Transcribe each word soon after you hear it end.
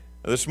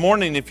This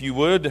morning, if you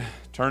would,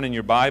 turn in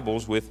your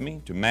Bibles with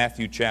me to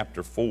Matthew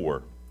chapter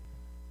 4.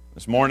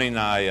 This morning,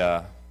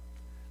 I've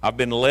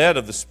been led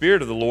of the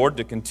Spirit of the Lord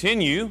to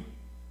continue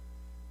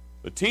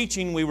the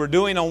teaching we were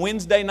doing on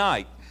Wednesday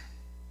night.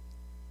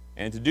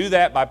 And to do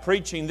that by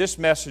preaching this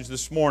message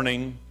this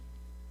morning,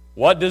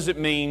 what does it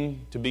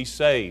mean to be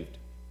saved?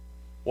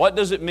 What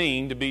does it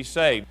mean to be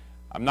saved?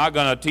 I'm not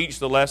going to teach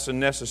the lesson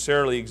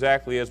necessarily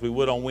exactly as we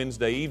would on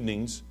Wednesday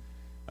evenings.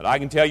 But I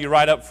can tell you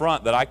right up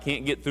front that I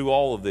can't get through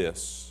all of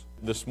this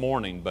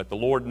morning, but the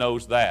Lord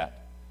knows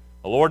that.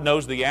 The Lord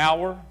knows the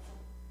hour.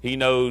 He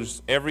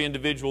knows every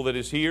individual that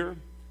is here.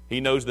 He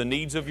knows the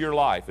needs of your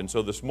life. And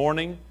so this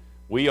morning,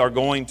 we are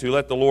going to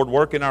let the Lord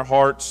work in our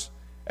hearts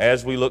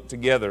as we look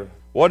together.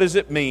 What does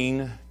it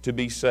mean to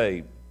be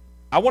saved?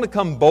 I want to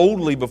come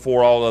boldly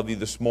before all of you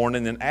this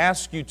morning and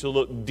ask you to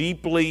look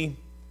deeply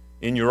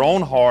in your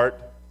own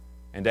heart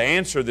and to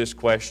answer this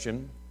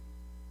question.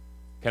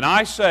 Can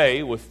I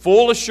say with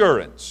full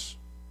assurance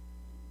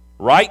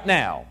right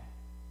now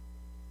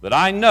that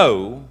I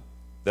know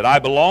that I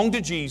belong to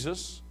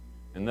Jesus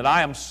and that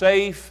I am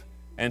safe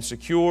and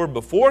secure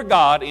before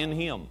God in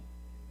Him?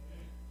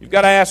 You've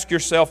got to ask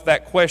yourself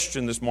that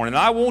question this morning.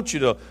 And I want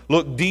you to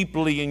look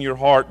deeply in your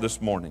heart this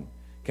morning.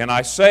 Can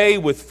I say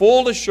with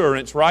full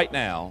assurance right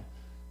now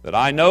that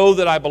I know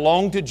that I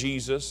belong to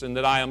Jesus and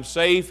that I am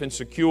safe and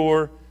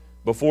secure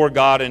before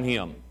God in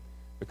Him?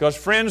 Because,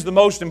 friends, the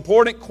most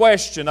important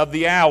question of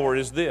the hour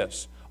is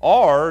this: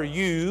 are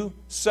you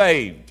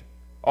saved?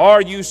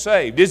 Are you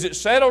saved? Is it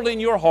settled in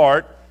your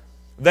heart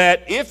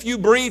that if you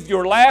breathed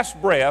your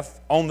last breath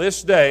on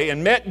this day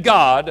and met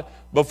God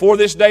before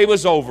this day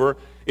was over,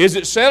 is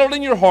it settled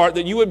in your heart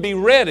that you would be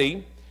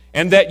ready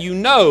and that you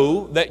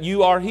know that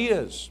you are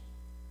His?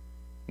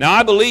 Now,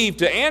 I believe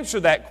to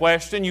answer that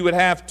question, you would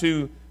have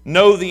to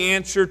know the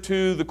answer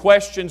to the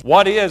questions: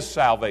 what is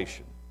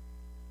salvation?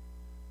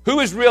 Who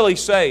is really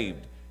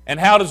saved? And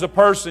how does a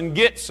person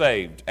get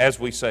saved, as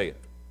we say it?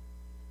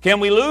 Can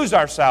we lose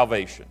our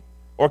salvation?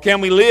 Or can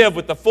we live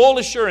with the full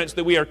assurance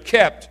that we are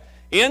kept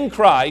in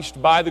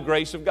Christ by the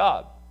grace of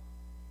God?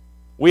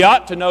 We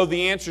ought to know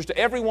the answers to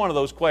every one of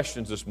those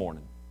questions this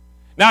morning.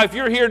 Now, if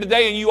you're here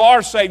today and you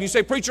are saved, you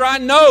say, "Preacher, I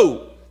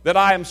know that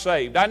I am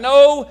saved. I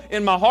know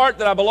in my heart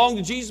that I belong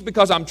to Jesus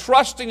because I'm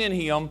trusting in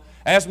Him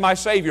as my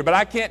Savior. But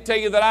I can't tell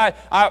you that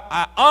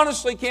I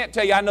honestly can't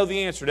tell you I know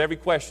the answer to every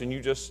question you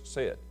just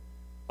said."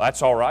 Well,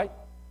 that's all right.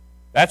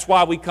 That's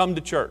why we come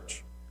to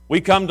church.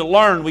 We come to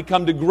learn. We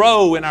come to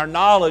grow in our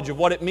knowledge of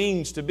what it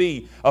means to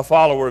be a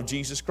follower of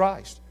Jesus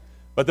Christ.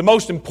 But the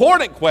most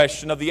important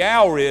question of the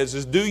hour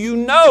is do you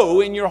know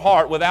in your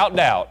heart without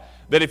doubt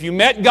that if you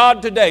met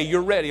God today,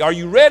 you're ready? Are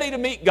you ready to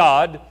meet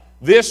God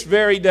this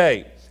very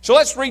day? So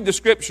let's read the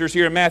scriptures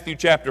here in Matthew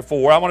chapter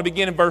 4. I want to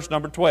begin in verse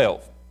number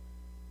 12.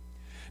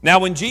 Now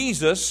when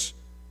Jesus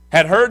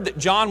had heard that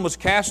John was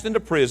cast into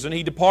prison,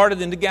 He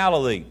departed into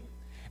Galilee.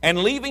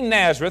 And leaving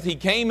Nazareth, He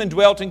came and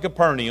dwelt in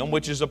Capernaum,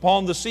 which is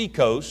upon the sea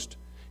coast,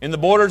 in the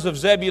borders of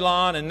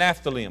Zebulun and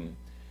Naphtali,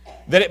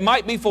 that it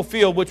might be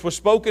fulfilled which was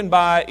spoken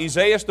by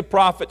Isaiah the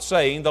prophet,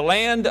 saying, "The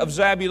land of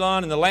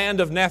Zebulun and the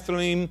land of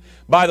Naphtali,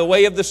 by the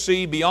way of the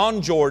sea,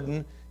 beyond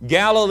Jordan,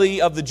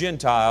 Galilee of the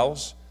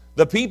Gentiles,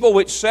 the people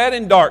which sat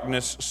in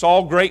darkness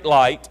saw great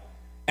light,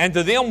 and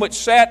to them which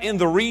sat in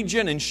the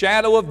region and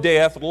shadow of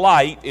death,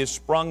 light is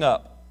sprung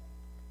up."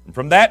 And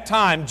from that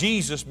time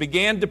Jesus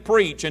began to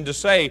preach and to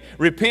say,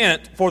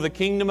 "Repent, for the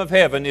kingdom of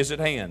heaven is at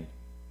hand."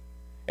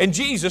 And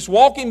Jesus,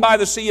 walking by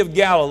the sea of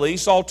Galilee,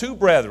 saw two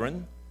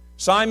brethren,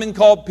 Simon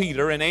called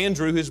Peter, and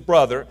Andrew his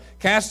brother,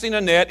 casting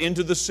a net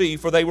into the sea,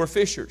 for they were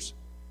fishers.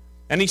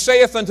 And He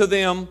saith unto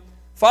them,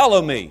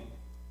 "Follow me,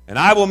 and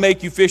I will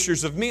make you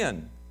fishers of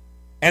men."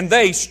 And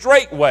they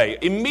straightway,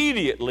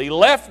 immediately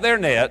left their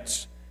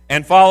nets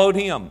and followed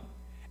Him.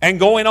 And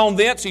going on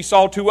thence, He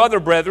saw two other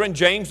brethren,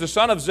 James the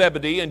son of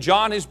Zebedee, and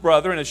John his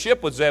brother, in a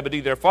ship with Zebedee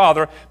their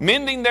father,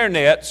 mending their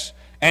nets.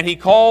 And He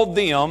called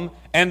them,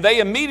 and they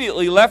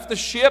immediately left the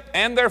ship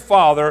and their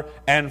father,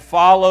 and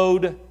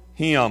followed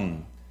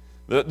Him.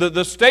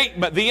 The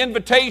statement, the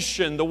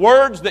invitation, the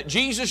words that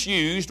Jesus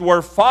used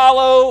were,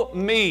 "Follow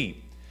me."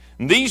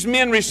 And these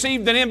men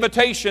received an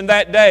invitation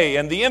that day,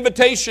 and the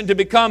invitation to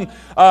become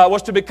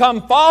was to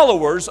become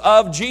followers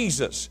of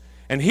Jesus.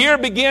 And here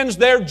begins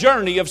their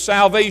journey of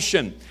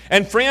salvation.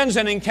 And friends,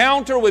 an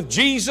encounter with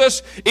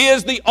Jesus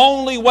is the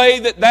only way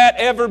that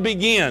ever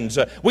begins.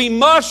 We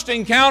must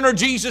encounter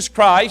Jesus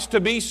Christ to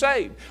be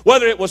saved.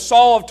 Whether it was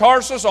Saul of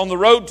Tarsus on the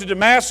road to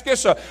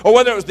Damascus, or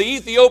whether it was the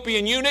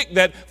Ethiopian eunuch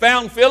that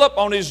found Philip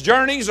on his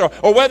journeys,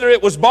 or whether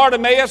it was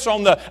Bartimaeus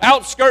on the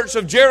outskirts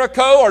of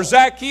Jericho, or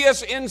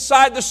Zacchaeus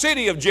inside the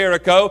city of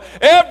Jericho,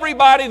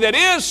 everybody that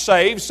is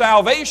saved,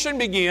 salvation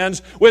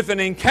begins with an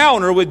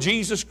encounter with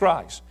Jesus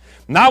Christ.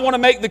 And I want to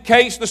make the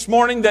case this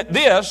morning that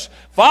this,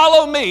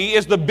 follow me,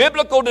 is the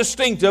biblical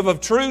distinctive of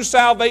true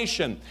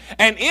salvation.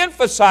 And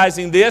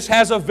emphasizing this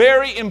has a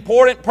very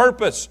important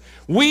purpose.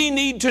 We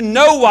need to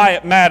know why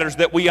it matters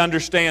that we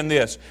understand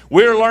this.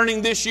 We're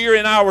learning this year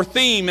in our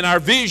theme, in our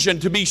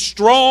vision, to be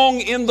strong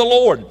in the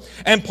Lord.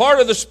 And part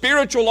of the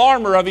spiritual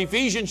armor of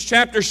Ephesians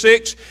chapter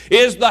 6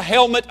 is the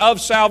helmet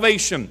of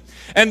salvation.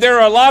 And there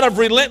are a lot of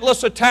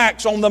relentless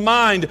attacks on the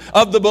mind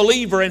of the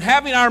believer. And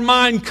having our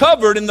mind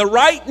covered in the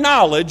right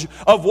knowledge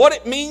of what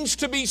it means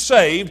to be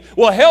saved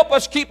will help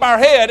us keep our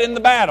head in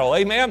the battle.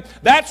 Amen?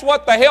 That's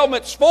what the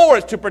helmet's for,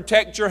 is to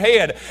protect your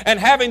head.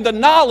 And having the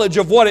knowledge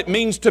of what it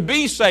means to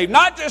be saved.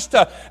 Not just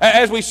to,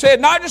 as we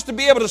said, not just to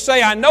be able to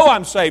say, I know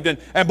I'm saved.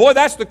 And boy,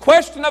 that's the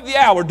question of the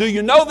hour. Do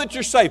you know that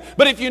you're saved?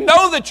 But if you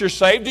know that you're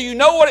saved, do you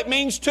know what it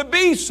means to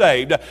be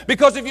saved?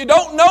 Because if you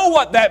don't know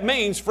what that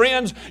means,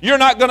 friends, you're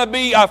not going to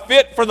be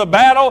fit for the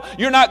battle.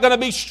 You're not going to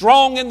be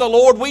strong in the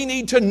Lord. We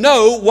need to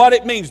know what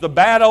it means. The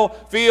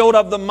battlefield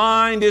of the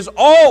mind is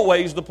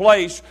always the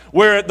place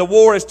where the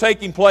war is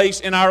taking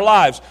place in our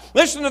lives.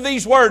 Listen to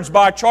these words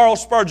by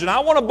Charles Spurgeon. I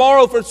want to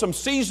borrow from some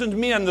seasoned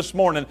men this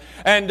morning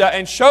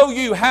and show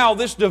you how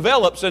this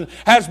develops and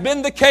has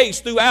been the case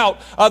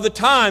throughout the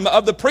time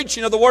of the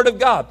preaching of the Word of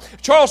God.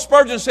 Charles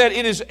Spurgeon said,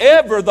 "It is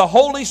ever the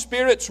Holy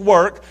Spirit's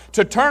work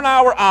to turn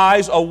our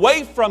eyes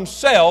away from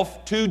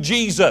self to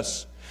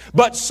Jesus.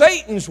 But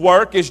Satan's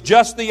work is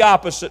just the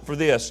opposite for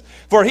this.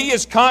 For he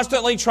is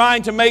constantly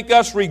trying to make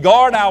us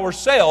regard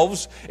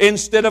ourselves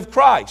instead of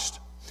Christ."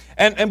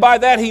 And by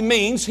that he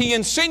means, he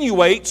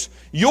insinuates,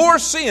 your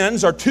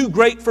sins are too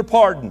great for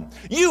pardon.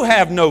 You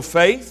have no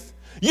faith.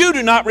 You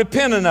do not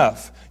repent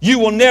enough. You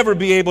will never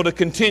be able to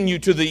continue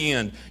to the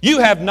end. You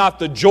have not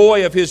the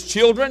joy of His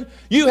children.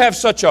 You have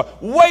such a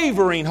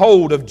wavering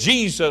hold of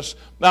Jesus,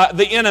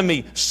 the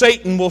enemy.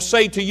 Satan will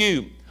say to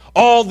you,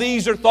 all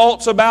these are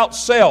thoughts about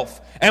self.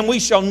 And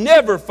we shall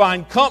never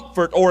find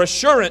comfort or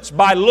assurance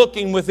by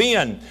looking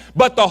within.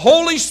 But the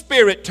Holy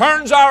Spirit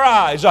turns our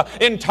eyes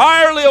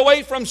entirely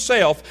away from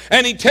self.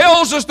 And He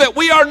tells us that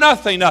we are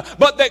nothing,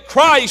 but that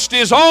Christ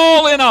is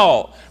all in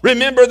all.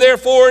 Remember,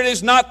 therefore, it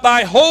is not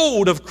thy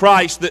hold of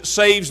Christ that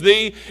saves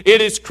thee, it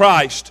is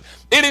Christ.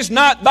 It is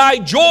not thy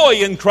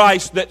joy in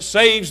Christ that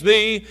saves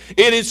thee,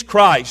 it is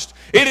Christ.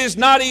 It is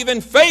not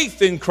even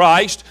faith in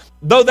Christ,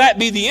 though that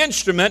be the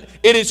instrument,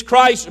 it is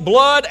Christ's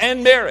blood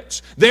and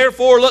merits.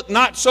 Therefore look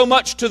not so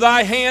much to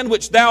thy hand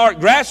which thou art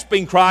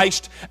grasping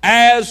Christ,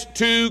 as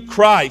to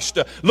Christ.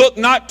 Look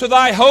not to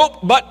thy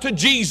hope, but to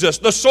Jesus,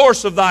 the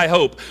source of thy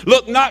hope.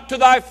 Look not to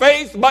thy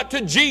faith, but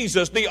to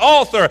Jesus, the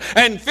author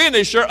and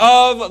finisher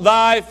of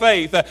thy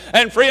faith.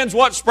 And friends,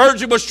 what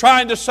Spurgeon was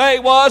trying to say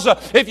was,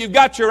 if you've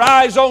got your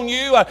eyes on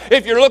you,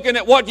 if you're looking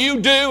at what you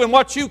do and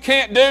what you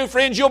can't do,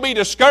 friends, you'll be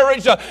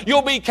discouraged,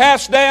 you'll be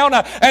cast down,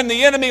 and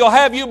the enemy will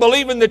have you believing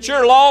that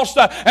you're lost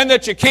and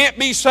that you can't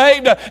be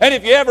saved. And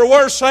if you ever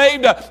were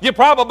saved, you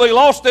probably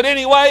lost it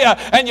anyway,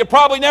 and you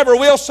probably never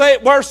were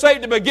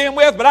saved to begin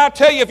with. But I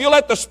tell you, if you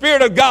let the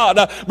Spirit of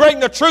God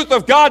bring the truth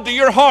of God to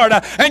your heart,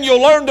 and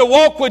you'll learn to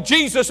walk with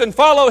Jesus and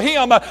follow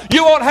Him,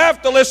 you won't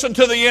have to listen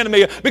to the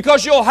enemy,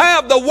 because you'll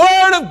have the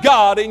Word of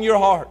God in your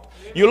heart.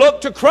 You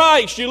look to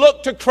Christ. You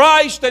look to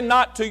Christ and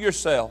not to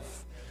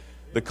yourself.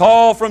 The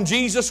call from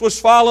Jesus was,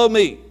 follow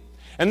me.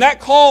 And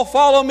that call,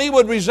 follow me,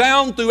 would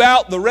resound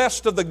throughout the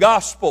rest of the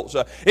Gospels.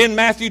 In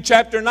Matthew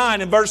chapter 9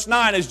 and verse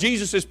 9, as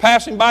Jesus is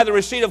passing by the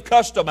receipt of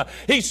custom,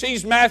 He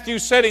sees Matthew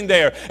sitting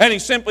there, and He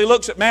simply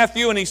looks at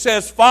Matthew and He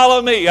says,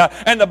 follow me.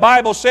 And the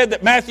Bible said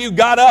that Matthew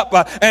got up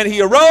and he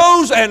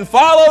arose and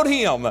followed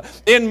Him.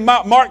 In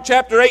Mark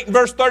chapter 8 and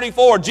verse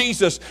 34,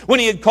 Jesus,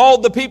 when He had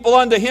called the people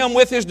unto Him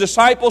with His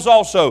disciples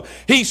also,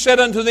 He said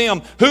unto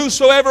them,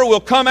 whosoever will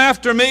come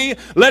after me,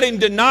 let him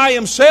deny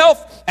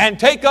himself and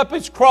take up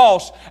his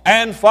cross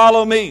and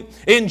follow me.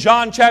 In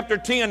John chapter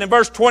 10 and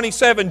verse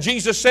 27,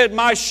 Jesus said,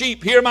 my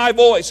sheep hear my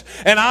voice,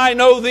 and I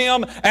know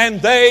them,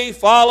 and they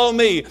follow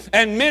me.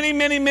 And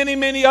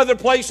many other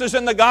places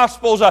in the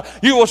Gospels,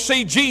 you will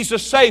see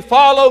Jesus say,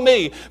 follow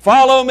me,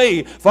 follow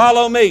me,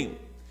 follow me.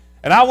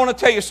 And I want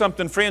to tell you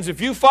something, friends. If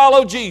you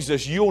follow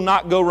Jesus, you'll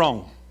not go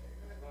wrong.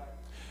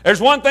 There's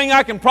one thing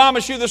I can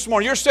promise you this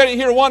morning. You're sitting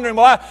here wondering,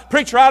 well,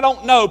 preacher, I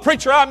don't know.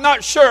 Preacher, I'm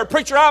not sure.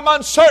 Preacher, I'm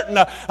uncertain.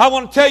 I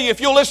want to tell you,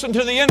 if you'll listen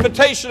to the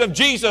invitation of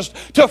Jesus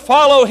to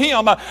follow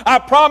Him,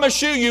 I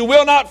promise you, you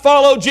will not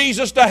follow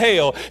Jesus to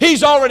hell.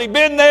 He's already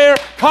been there,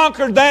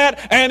 conquered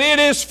that, and it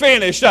is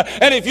finished.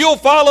 And if you'll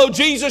follow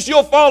Jesus,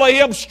 you'll follow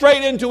Him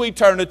straight into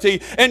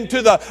eternity,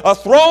 into the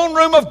throne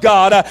room of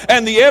God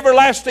and the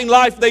everlasting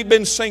life they've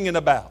been singing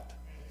about.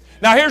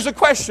 Now, here's a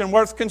question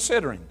worth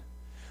considering.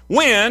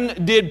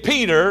 When did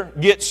Peter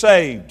get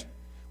saved?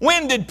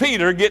 When did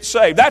Peter get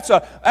saved? That's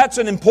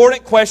an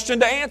important question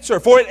to answer,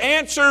 for it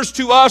answers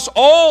to us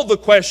all the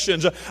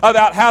questions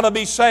about how to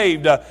be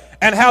saved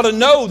and how to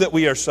know that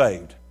we are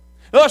saved.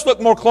 Now let's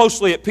look more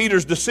closely at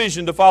Peter's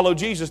decision to follow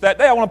Jesus that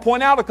day. I want to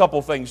point out a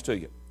couple things to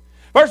you.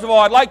 First of all,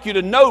 I'd like you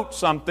to note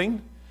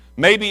something.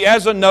 maybe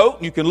as a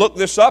note. You can look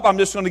this up. I'm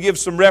just going to give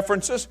some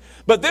references.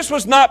 But this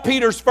was not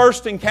Peter's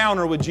first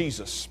encounter with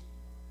Jesus.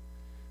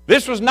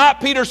 This was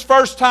not Peter's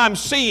first time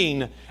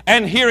seeing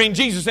and hearing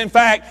Jesus. In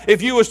fact,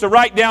 if you was to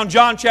write down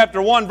John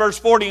chapter 1, verse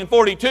 40 and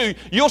 42,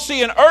 you'll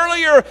see an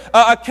earlier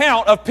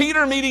account of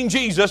Peter meeting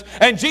Jesus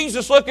and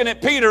Jesus looking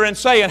at Peter and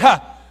saying,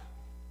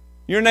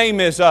 your name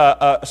is,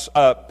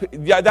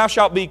 thou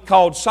shalt be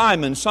called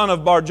Simon, son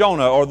of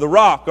Barjona, or the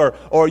Rock,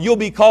 or you'll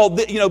be called,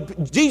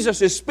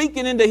 Jesus is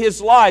speaking into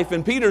his life,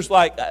 and Peter's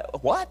like,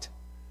 what?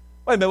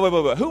 Wait a minute,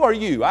 wait. Who are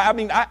you?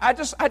 I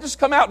just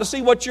come out to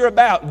see what you're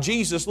about.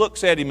 Jesus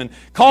looks at him and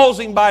calls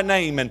him by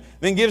name and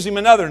then gives him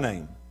another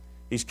name.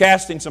 He's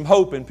casting some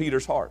hope in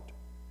Peter's heart.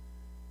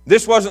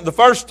 This wasn't the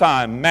first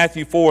time,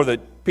 Matthew 4,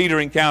 that Peter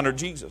encountered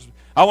Jesus.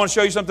 I want to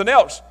show you something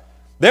else.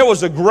 There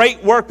was a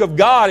great work of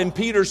God in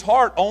Peter's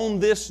heart on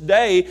this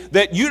day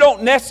that you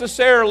don't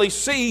necessarily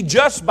see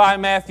just by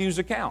Matthew's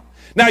account.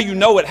 Now you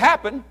know it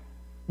happened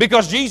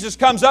because Jesus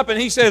comes up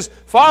and he says,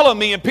 follow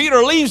me, and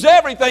Peter leaves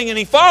everything and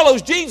he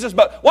follows Jesus.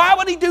 But why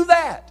would he do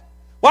that?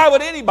 Why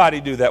would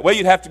anybody do that? Well,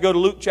 you'd have to go to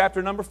Luke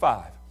chapter number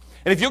 5.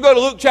 And if you go to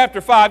Luke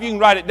chapter 5, you can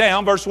write it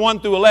down, verse 1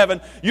 through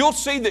 11, you'll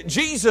see that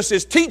Jesus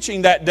is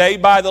teaching that day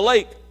by the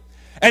lake.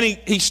 And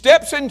he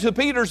steps into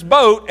Peter's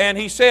boat and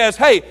he says,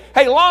 hey,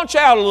 launch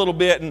out a little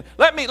bit and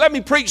let me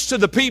preach to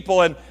the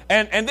people. And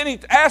then he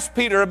asks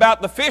Peter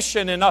about the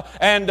fishing.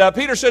 And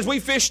Peter says, we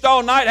fished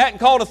all night, hadn't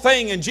caught a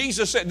thing. And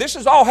Jesus said, this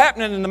is all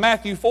happening in the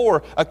Matthew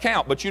 4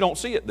 account, but you don't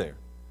see it there.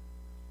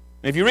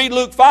 If you read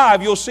Luke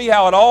 5, you'll see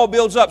how it all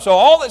builds up. So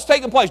all that's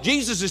taking place,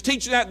 Jesus is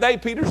teaching that day,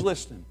 Peter's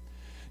listening.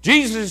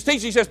 Jesus is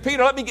teaching. He says,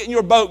 Peter, let me get in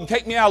your boat and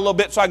take me out a little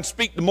bit so I can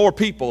speak to more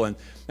people. And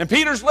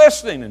Peter's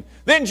listening. And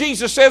then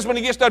Jesus says when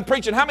he gets done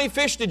preaching, how many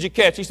fish did you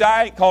catch? He said,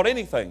 I ain't caught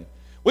anything.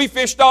 We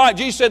fished all night.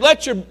 Jesus said,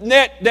 let your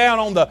net down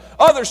on the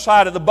other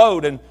side of the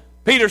boat. And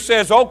Peter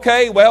says,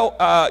 okay, well,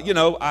 I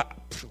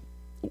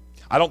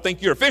don't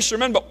think you're a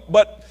fisherman,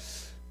 but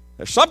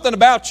there's something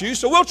about you,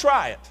 so we'll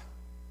try it.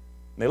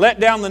 They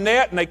let down the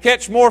net and they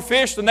catch more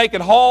fish than they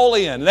could haul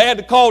in. They had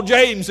to call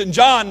James and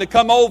John to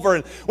come over.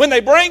 And when they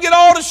bring it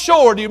all to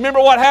shore, do you remember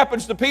what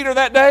happens to Peter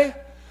that day?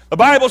 The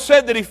Bible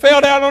said that he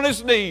fell down on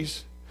his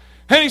knees.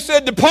 And he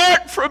said,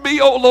 depart from me,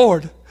 O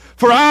Lord,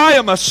 for I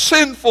am a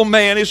sinful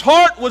man. His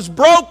heart was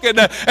broken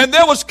and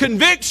there was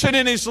conviction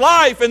in his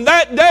life. And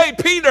that day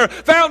Peter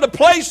found a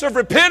place of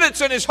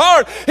repentance in his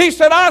heart. He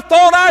said, I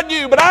thought I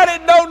knew, but I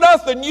didn't know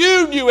nothing.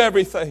 You knew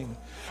everything.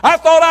 I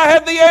thought I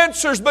had the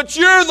answers, but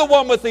you're the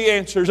one with the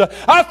answers.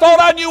 I thought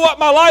I knew what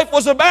my life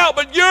was about,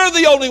 but you're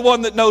the only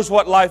one that knows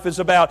what life is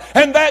about.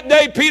 And that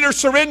day, Peter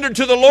surrendered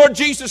to the Lord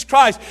Jesus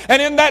Christ.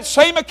 And in that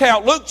same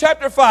account, Luke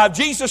chapter 5,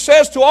 Jesus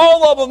says to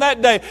all of them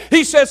that day,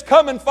 he says,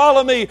 come and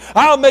follow me.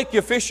 I'll make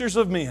you fishers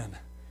of men.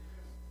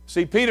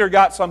 See, Peter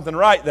got something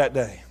right that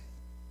day.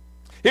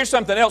 Here's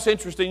something else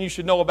interesting you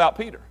should know about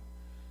Peter.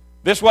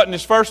 This wasn't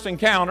his first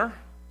encounter.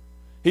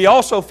 He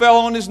also fell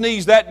on his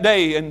knees that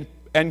day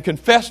and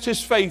confessed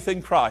his faith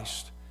in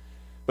Christ.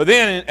 But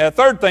then a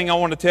third thing I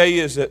want to tell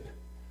you is that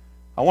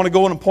I want to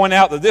go in and point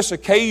out that this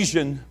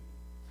occasion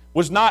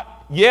was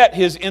not yet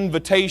his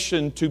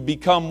invitation to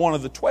become one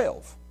of the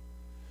 12.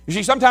 You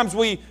see, sometimes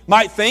we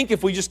might think,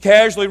 if we just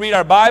casually read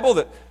our Bible,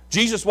 that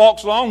Jesus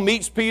walks along,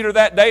 meets Peter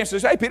that day and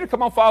says, hey, Peter,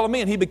 come on, follow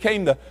me. And he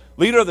became the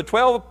leader of the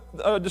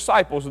 12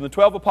 disciples and the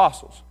 12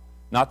 apostles.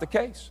 Not the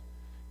case.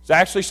 It's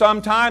actually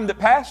some time that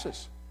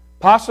passes.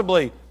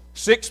 Possibly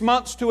 6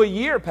 months to a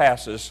year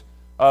passes.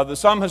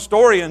 Some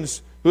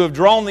historians who have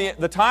drawn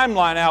the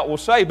timeline out will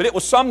say, but it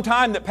was some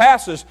time that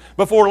passes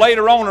before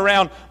later on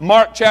around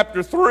Mark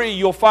chapter 3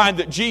 you'll find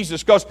that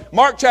Jesus, because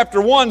Mark chapter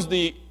 1's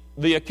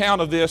the account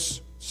of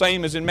this,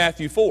 same as in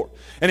Matthew 4.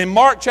 And in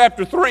Mark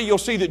chapter 3 you'll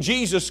see that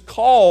Jesus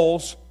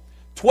calls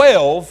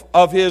 12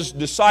 of his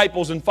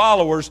disciples and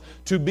followers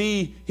to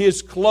be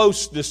his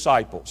close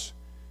disciples.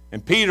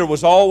 And Peter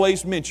was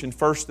always mentioned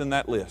first in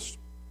that list.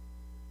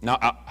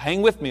 Now,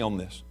 hang with me on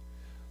this.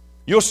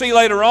 You'll see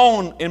later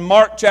on in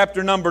Mark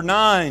chapter number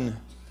 9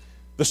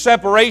 the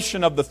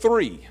separation of the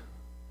three.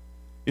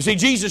 You see,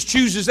 Jesus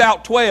chooses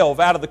out 12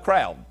 out of the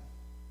crowd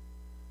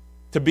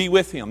to be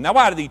with him. Now,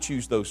 why did he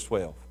choose those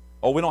 12?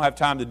 Oh, we don't have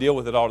time to deal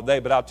with it all today,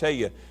 but I'll tell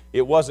you,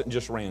 it wasn't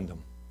just random.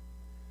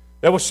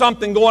 There was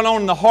something going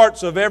on in the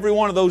hearts of every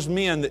one of those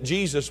men that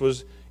Jesus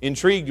was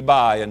intrigued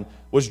by and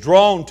was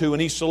drawn to,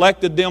 and he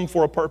selected them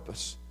for a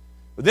purpose.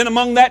 But then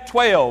among that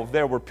 12,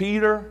 there were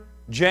Peter,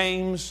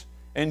 James,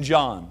 and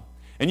John.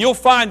 And you'll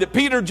find that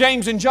Peter,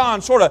 James, and John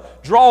sort of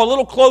draw a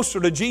little closer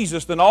to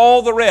Jesus than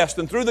all the rest.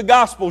 And through the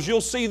Gospels, you'll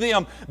see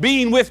them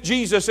being with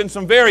Jesus in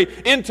some very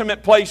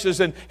intimate places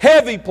and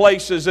heavy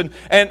places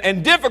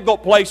and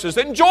difficult places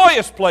and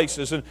joyous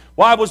places. And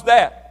why was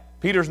that?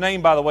 Peter's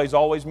name, by the way, is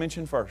always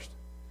mentioned first.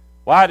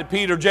 Why did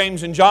Peter,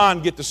 James, and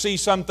John get to see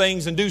some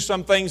things and do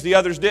some things the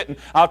others didn't?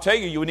 I'll tell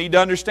you, you need to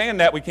understand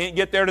that. We can't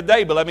get there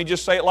today, but let me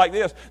just say it like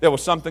this. There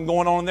was something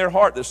going on in their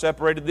heart that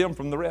separated them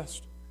from the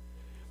rest.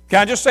 Can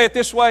I just say it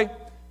this way?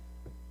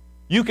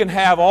 You can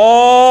have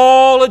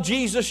all of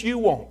Jesus you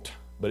want,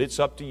 but it's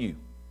up to you.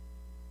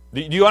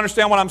 Do you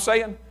understand what I'm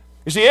saying?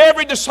 You see,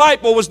 every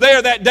disciple was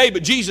there that day,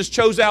 but Jesus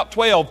chose out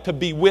 12 to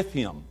be with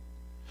Him.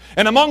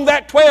 And among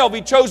that 12,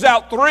 He chose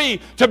out 3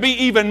 to be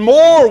even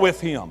more with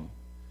Him.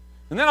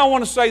 And then I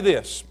want to say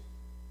this.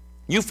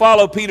 You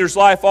follow Peter's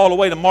life all the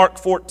way to Mark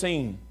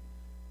 14.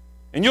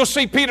 And you'll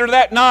see Peter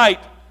that night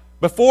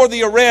before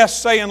the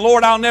arrest saying,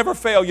 Lord, I'll never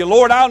fail you.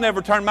 Lord, I'll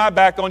never turn my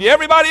back on you.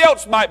 Everybody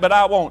else might, but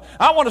I won't.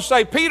 I want to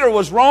say Peter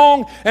was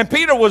wrong, and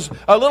Peter was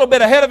a little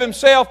bit ahead of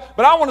himself,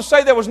 but I want to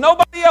say there was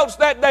nobody else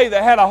that day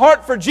that had a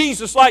heart for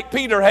Jesus like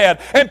Peter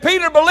had. And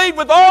Peter believed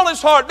with all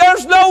his heart,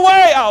 there's no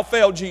way I'll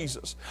fail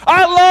Jesus.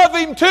 I love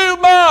Him too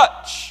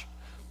much.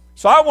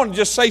 So I want to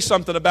just say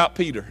something about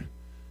Peter.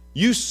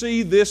 You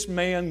see this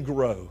man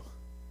grow.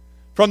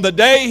 From the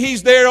day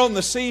he's there on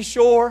the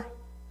seashore,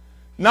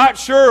 not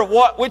sure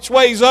which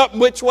way's up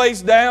and which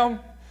way's down.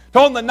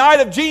 On the night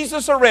of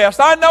Jesus' arrest,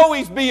 I know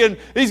he's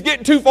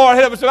getting too far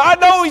ahead of himself. I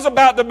know he's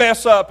about to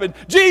mess up, and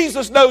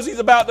Jesus knows he's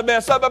about to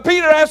mess up. But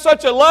Peter has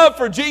such a love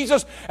for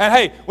Jesus. And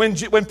hey,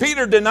 when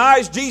Peter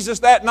denies Jesus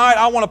that night,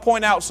 I want to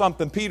point out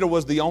something. Peter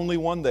was the only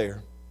one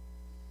there.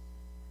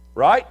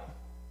 Right?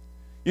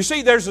 You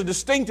see, there's a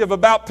distinctive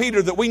about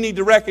Peter that we need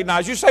to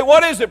recognize. You say,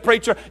 what is it,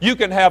 preacher? You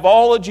can have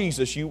all of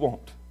Jesus you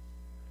want.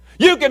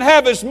 You can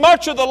have as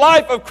much of the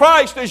life of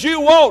Christ as you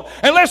want.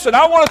 And listen,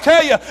 I want to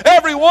tell you,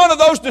 every one of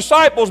those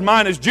disciples,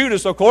 mine is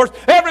Judas, of course,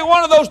 every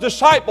one of those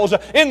disciples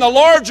in the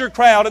larger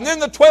crowd, and then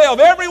the 12,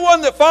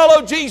 everyone that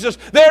followed Jesus,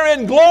 they're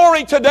in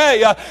glory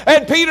today.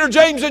 And Peter,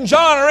 James, and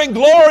John are in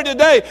glory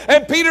today.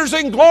 And Peter's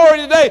in glory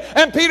today.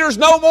 And Peter's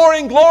no more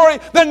in glory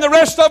than the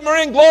rest of them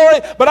are in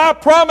glory. But I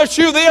promise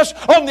you this,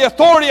 on the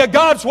authority of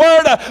God's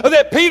Word,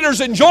 that Peter's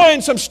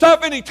enjoying some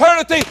stuff in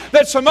eternity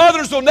that some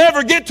others will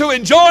never get to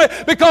enjoy,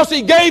 because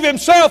he gave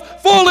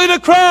himself fully to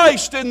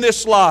Christ in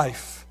this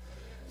life.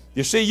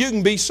 You see, you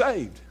can be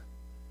saved.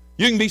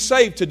 You can be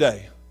saved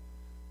today,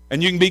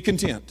 and you can be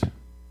content.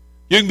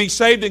 You can be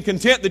saved and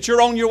content that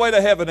you're on your way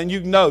to heaven, and you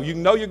know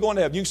you're going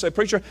to heaven. You can say,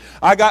 preacher,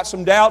 I got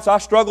some doubts, I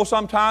struggle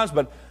sometimes,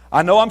 but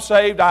I know I'm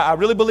saved, I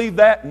really believe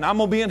that, and I'm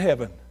going to be in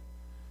heaven.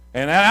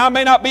 And I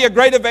may not be a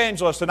great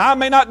evangelist, and I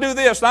may not do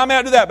this, and I may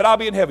not do that, but I'll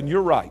be in heaven.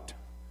 You're right.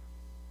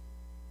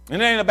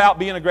 And it ain't about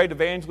being a great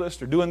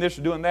evangelist or doing this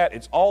or doing that.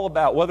 It's all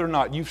about whether or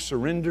not you've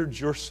surrendered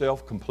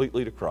yourself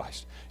completely to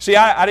Christ. See,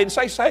 I didn't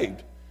say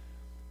saved.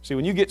 See,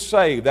 when you get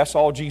saved, that's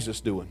all Jesus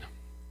doing.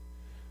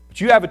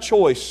 But you have a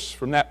choice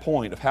from that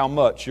point of how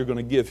much you're going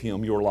to give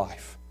Him your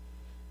life.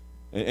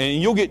 And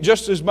you'll get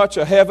just as much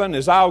of heaven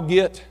as I'll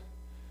get,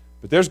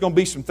 but there's going to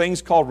be some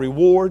things called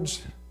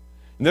rewards,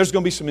 and there's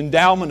going to be some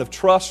endowment of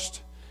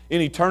trust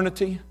in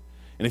eternity.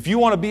 And if you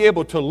want to be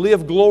able to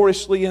live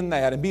gloriously in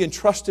that and be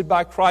entrusted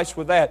by Christ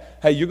with that,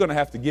 hey, you're going to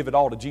have to give it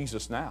all to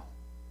Jesus now.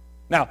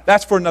 Now,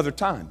 that's for another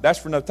time. That's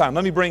for another time.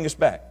 Let me bring us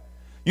back.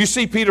 You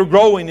see Peter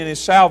growing in his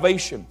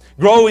salvation,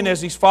 growing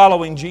as he's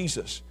following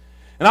Jesus.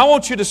 And I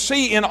want you to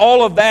see in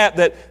all of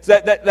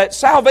that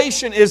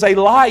salvation is a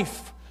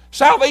life.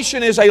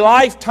 Salvation is a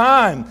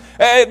lifetime.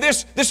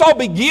 This all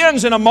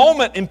begins in a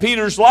moment in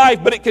Peter's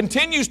life, but it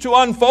continues to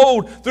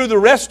unfold through the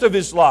rest of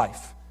his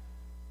life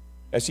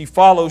as he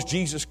follows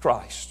Jesus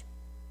Christ.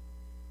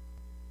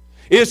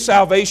 Is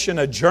salvation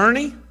a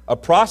journey, a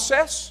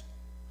process?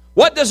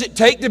 What does it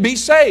take to be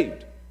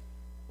saved?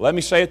 Let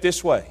me say it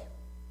this way.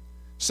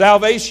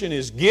 Salvation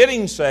is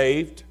getting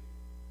saved,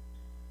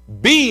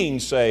 being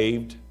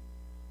saved,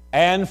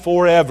 and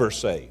forever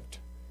saved.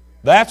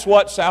 That's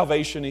what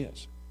salvation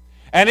is.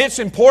 And it's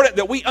important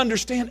that we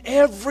understand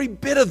every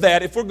bit of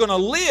that if we're going to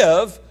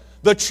live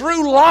the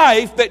true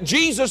life that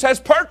Jesus has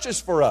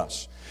purchased for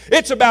us.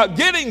 It's about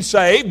getting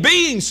saved,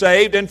 being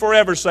saved, and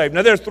forever saved.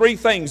 Now, there are 3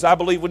 things I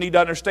believe we need to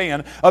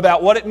understand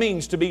about what it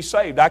means to be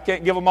saved. I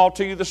can't give them all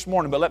to you this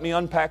morning, but let me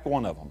unpack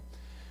one of them.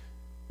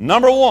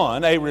 Number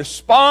 1, a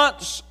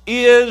response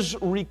is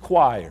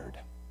required.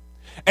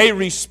 A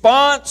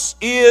response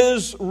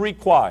is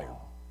required.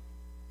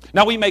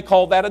 Now, we may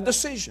call that a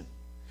decision.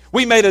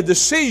 We made a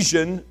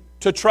decision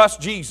to trust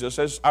Jesus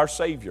as our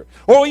Savior.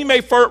 Or we may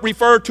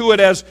refer to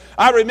it as,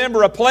 I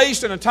remember a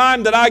place and a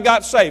time that I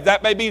got saved.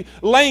 That may be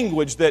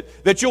language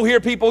that you'll hear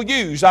people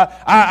use.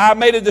 I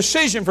made a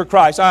decision for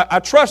Christ. I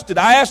trusted.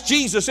 I asked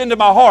Jesus into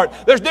my heart.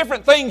 There's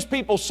different things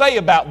people say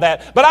about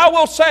that. But I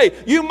will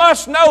say, you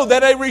must know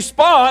that a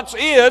response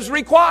is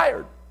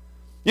required.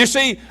 You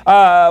see,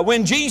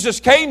 when Jesus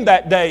came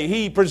that day,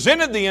 He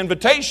presented the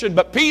invitation,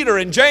 but Peter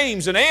and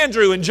James and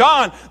Andrew and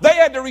John, they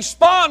had to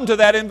respond to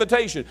that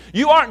invitation.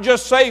 You aren't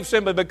just saved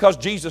simply because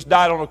Jesus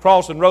died on the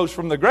cross and rose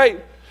from the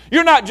grave.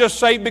 You're not just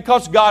saved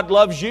because God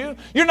loves you.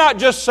 You're not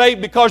just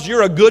saved because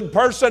you're a good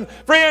person.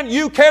 Friend,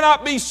 you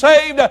cannot be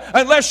saved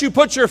unless you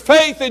put your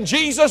faith in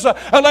Jesus,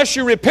 unless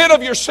you repent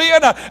of your sin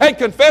and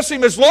confess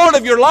Him as Lord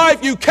of your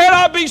life. You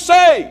cannot be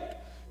saved.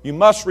 You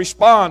must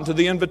respond to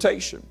the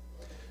invitation.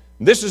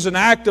 This is an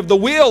act of the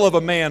will of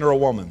a man or a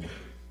woman.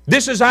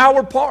 This is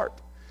our part.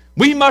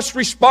 We must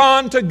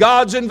respond to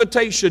God's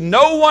invitation.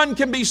 No one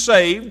can be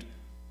saved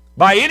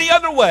by any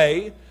other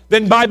way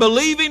than by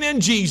believing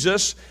in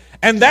Jesus,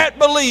 and that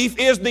belief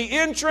is the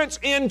entrance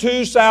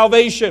into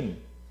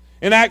salvation.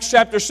 In Acts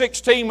chapter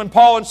 16, when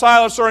Paul and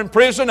Silas are in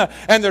prison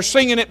and they're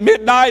singing at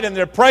midnight and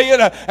they're praying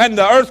and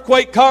the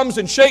earthquake comes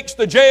and shakes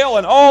the jail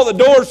and all the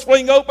doors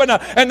fling open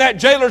and that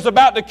jailer's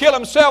about to kill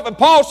himself and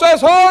Paul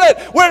says, "Hold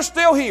it, we're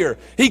still here."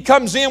 He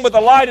comes in with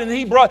a light and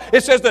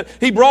it says that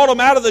he brought them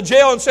out of the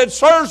jail and said,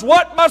 "Sirs,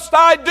 what must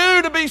I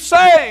do to be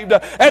saved?"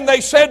 And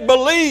they said,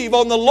 "Believe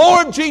on the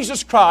Lord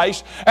Jesus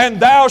Christ and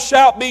thou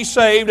shalt be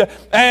saved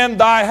and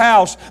thy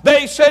house."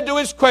 They said to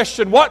his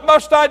question, "What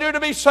must I do to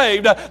be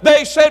saved?"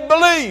 They said,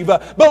 "Believe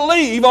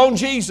on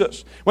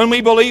Jesus." When we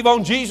believe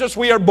on Jesus,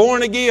 we are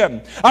born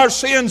again. Our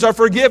sins are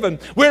forgiven.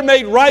 We're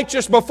made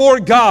righteous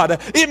before God.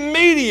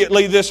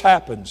 Immediately this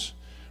happens.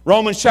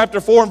 Romans chapter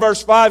 4 and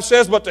verse 5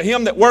 says, "But to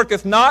him that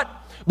worketh not,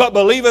 but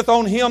believeth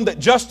on him that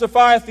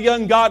justifieth the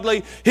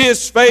ungodly,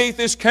 his faith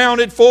is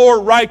counted for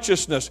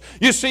righteousness."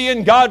 You see,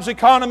 in God's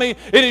economy,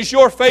 it is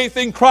your faith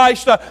in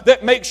Christ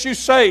that makes you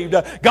saved.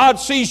 God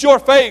sees your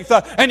faith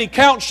and He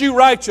counts you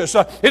righteous.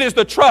 It is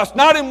the trust,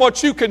 not in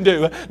what you can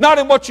do, not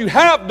in what you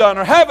have done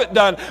or haven't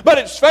done, but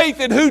it's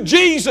faith in who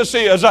Jesus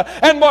is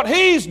and what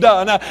He's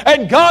done.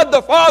 And God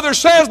the Father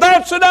says,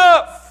 "That's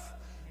enough.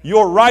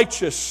 You're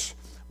righteous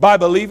by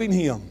believing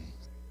Him."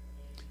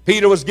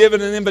 Peter was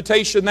given an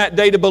invitation that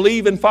day to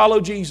believe and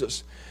follow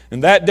Jesus.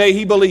 And that day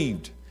he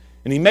believed.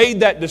 And he made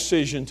that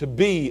decision to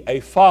be a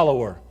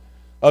follower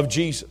of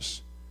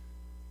Jesus.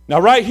 Now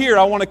right here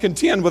I want to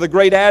contend with a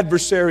great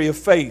adversary of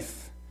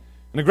faith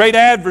and a great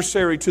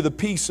adversary to the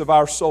peace of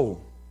our soul.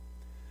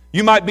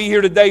 You might be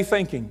here today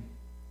thinking,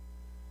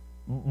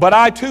 "But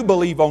I too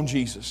believe on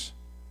Jesus.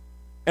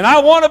 And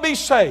I want to be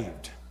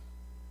saved.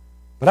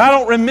 But I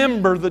don't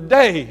remember the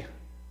day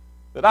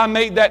that I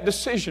made that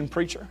decision,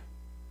 preacher.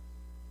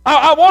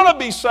 I want to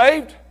be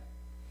saved.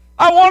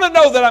 I want to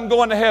know that I'm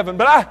going to heaven.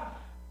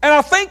 And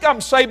I think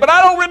I'm saved, but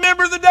I don't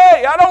remember the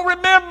day. I don't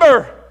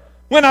remember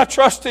when I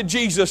trusted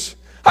Jesus.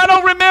 I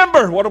don't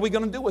remember." What are we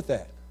going to do with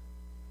that?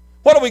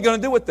 What are we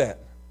going to do with that?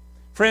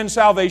 Friend,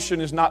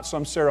 salvation is not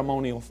some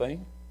ceremonial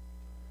thing.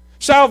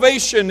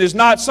 Salvation is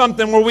not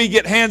something where we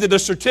get handed a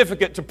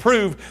certificate to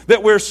prove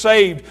that we're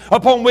saved,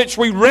 upon which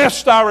we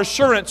rest our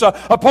assurance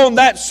upon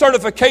that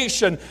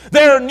certification.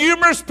 There are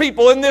numerous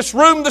people in this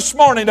room this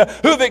morning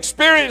who have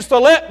experienced the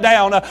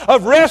letdown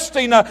of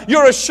resting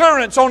your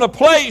assurance on a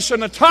place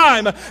and a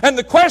time. And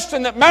the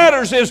question that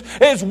matters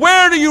is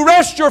where do you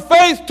rest your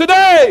faith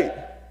today?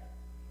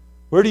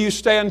 Where do you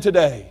stand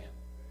today?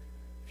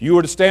 If you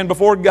were to stand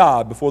before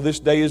God before this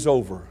day is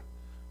over,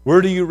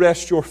 where do you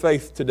rest your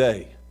faith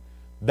today?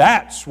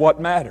 That's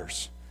what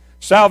matters.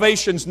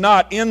 Salvation's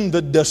not in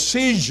the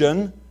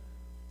decision.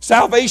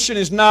 Salvation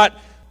is not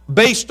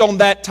based on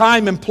that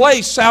time and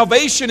place.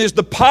 Salvation is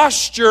the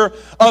posture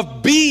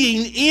of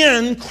being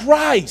in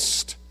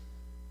Christ.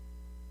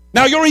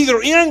 Now you're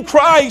either in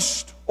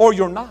Christ or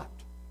you're not.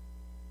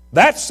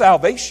 That's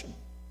salvation.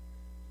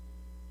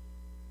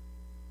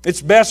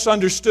 It's best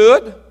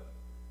understood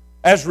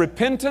as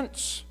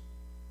repentance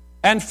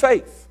and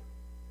faith.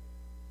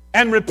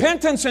 And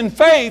repentance and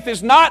faith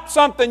is not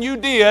something you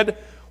did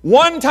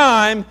one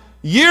time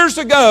years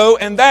ago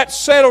and that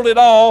settled it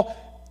all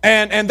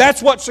and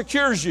that's what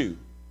secures you.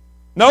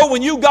 No,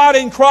 when you got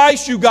in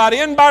Christ, you got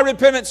in by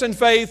repentance and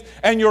faith,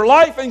 and your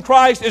life in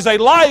Christ is a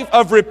life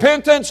of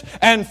repentance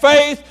and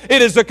faith.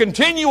 It is a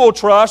continual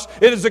trust.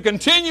 It is a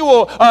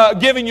continual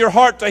giving your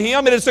heart to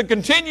Him. It is a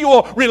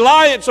continual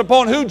reliance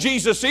upon who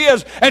Jesus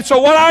is. And so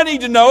what I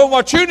need to know and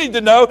what you need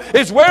to know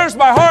is, where's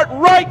my heart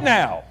right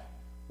now?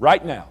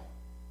 Right now.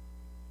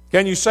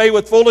 Can you say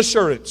with full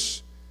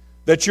assurance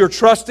that you're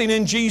trusting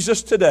in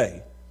Jesus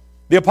today?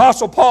 The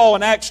Apostle Paul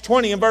in Acts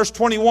 20 and verse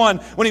 21,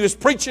 when he was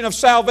preaching of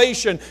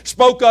salvation,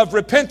 spoke of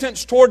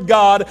repentance toward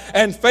God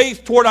and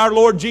faith toward our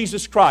Lord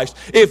Jesus Christ.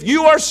 If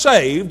you are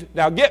saved,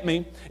 now get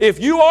me, if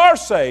you are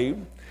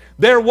saved,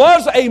 there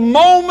was a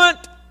moment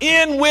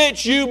in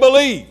which you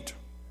believed.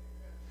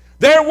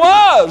 There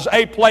was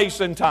a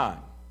place and time.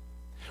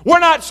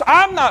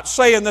 I'm not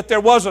saying that there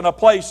wasn't a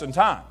place and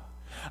time.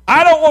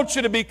 I don't want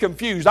you to be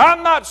confused.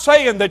 I'm not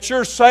saying that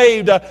you're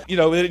saved, that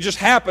it just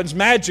happens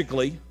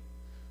magically.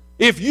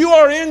 If you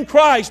are in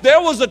Christ,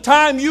 there was a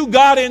time you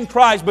got in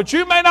Christ, but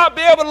you may not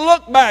be able to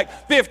look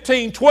back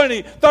 15,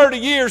 20, 30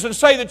 years and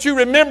say that you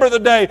remember the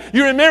day,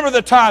 you remember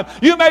the time.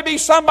 You may be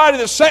somebody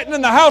that's sitting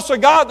in the house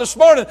of God this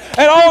morning,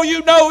 and all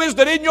you know is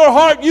that in your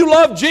heart you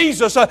love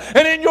Jesus,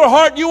 and in your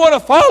heart you want to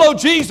follow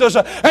Jesus,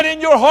 and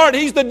in your heart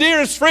He's the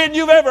dearest friend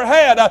you've ever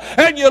had,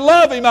 and you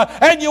love Him,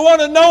 and you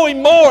want to know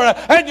Him more,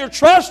 and you're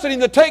trusting Him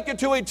to take you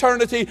to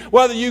eternity,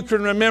 whether you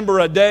can remember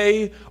a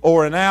day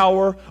or an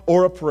hour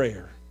or a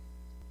prayer.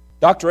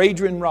 Dr.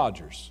 Adrian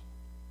Rogers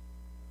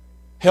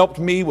helped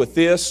me with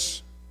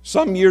this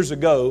some years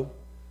ago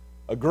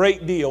a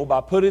great deal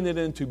by putting it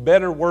into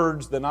better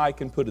words than I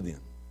can put it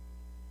in.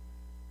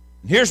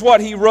 Here's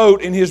what he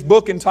wrote in his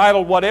book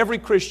entitled What Every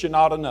Christian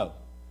Ought to Know,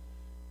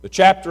 the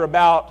chapter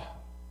about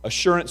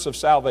assurance of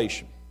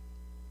salvation.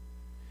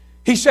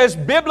 He says,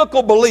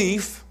 biblical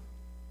belief,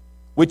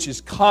 which is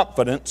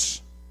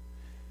confidence,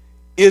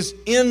 is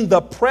in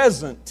the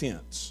present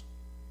tense.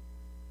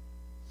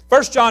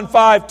 1 John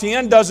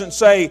 5:10 doesn't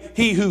say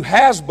he who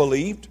has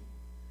believed.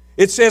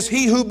 It says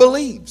he who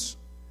believes.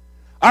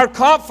 Our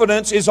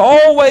confidence is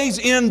always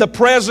in the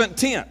present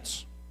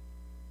tense.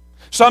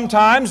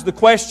 Sometimes the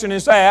question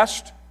is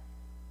asked,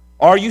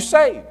 are you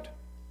saved?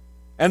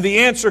 And the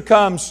answer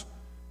comes,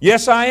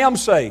 yes, I am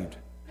saved.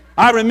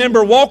 I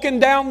remember walking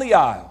down the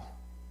aisle.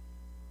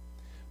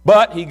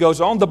 But, he goes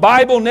on, the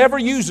Bible never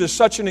uses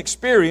such an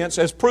experience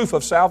as proof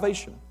of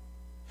salvation.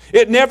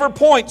 It never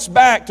points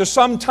back to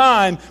some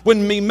time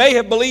when we may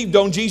have believed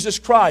on Jesus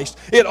Christ.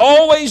 It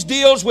always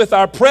deals with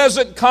our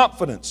present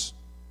confidence.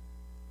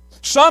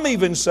 Some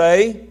even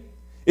say,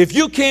 if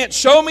you can't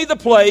show me the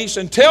place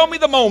and tell me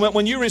the moment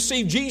when you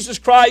receive Jesus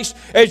Christ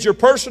as your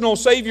personal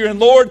Savior and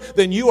Lord,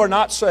 then you are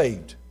not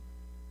saved.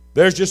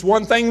 There's just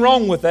one thing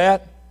wrong with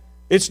that.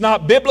 It's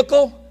not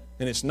biblical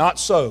and it's not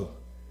so.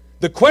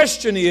 The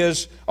question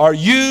is, are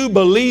you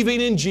believing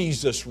in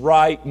Jesus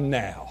right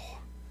now?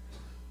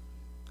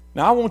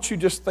 Now, I want you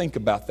to just think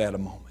about that a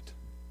moment.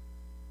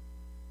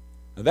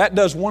 Now, that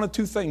does one of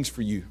two things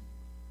for you.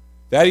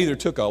 That either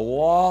took a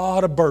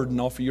lot of burden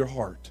off of your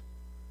heart,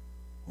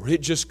 or it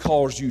just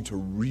caused you to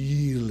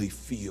really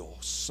feel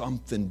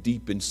something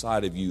deep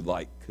inside of you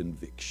like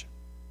conviction.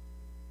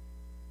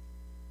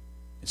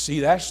 And see,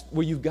 that's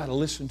where you've got to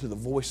listen to the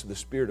voice of the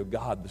Spirit of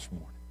God this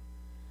morning.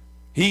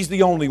 He's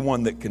the only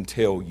one that can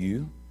tell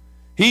you.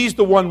 He's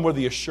the one where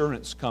the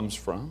assurance comes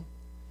from.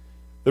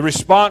 The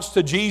response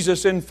to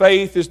Jesus in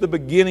faith is the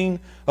beginning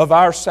of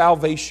our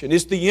salvation.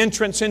 It's the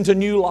entrance into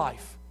new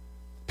life.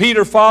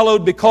 Peter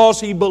followed because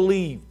he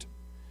believed.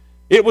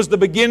 It was the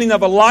beginning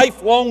of a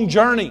lifelong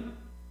journey,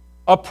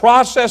 a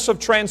process of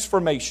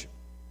transformation.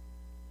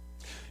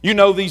 You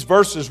know these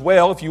verses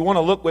well. If you want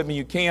to look with me,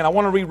 you can. I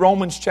want to read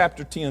Romans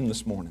chapter 10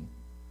 this morning.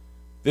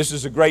 This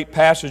is a great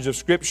passage of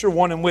Scripture,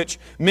 one in which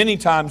many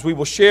times we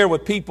will share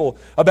with people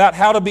about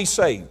how to be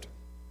saved.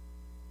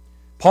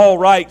 Paul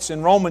writes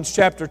in Romans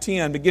chapter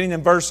 10, beginning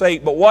in verse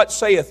 8, "But what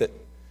saith it?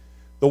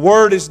 The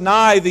word is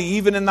nigh thee,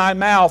 even in thy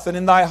mouth and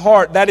in thy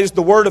heart. That is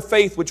the word of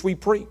faith which we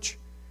preach.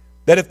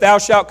 That if thou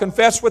shalt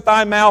confess with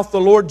thy mouth the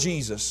Lord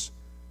Jesus,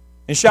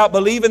 and shalt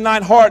believe in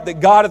thine heart that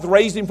God hath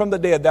raised him from the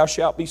dead, thou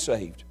shalt be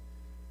saved.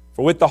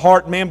 For with the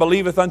heart man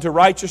believeth unto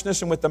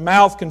righteousness, and with the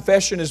mouth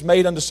confession is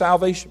made unto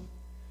salvation.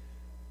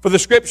 For the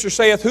Scripture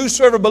saith,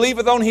 Whosoever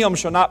believeth on him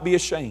shall not be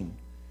ashamed.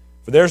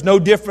 For there is no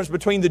difference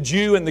between the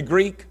Jew and the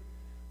Greek.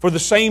 For the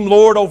same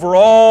Lord over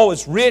all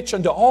is rich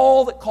unto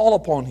all that call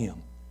upon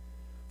him.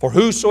 For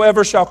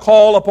whosoever shall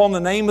call upon the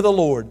name of the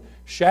Lord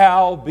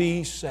shall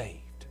be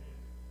saved."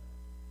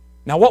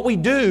 Now what we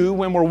do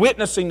when we're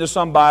witnessing to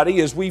somebody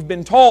is we've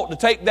been taught to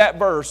take that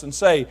verse and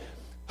say,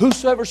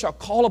 "Whosoever shall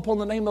call upon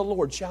the name of the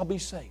Lord shall be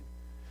saved."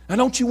 Now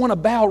don't you want to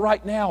bow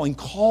right now and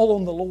call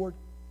on the Lord?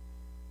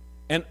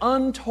 And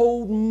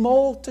untold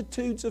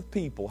multitudes of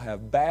people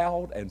have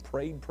bowed and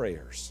prayed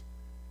prayers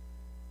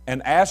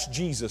and asked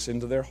Jesus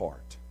into their heart.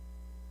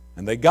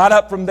 And they got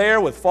up from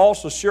there with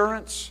false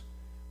assurance,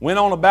 went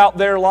on about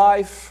their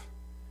life,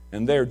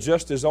 and they're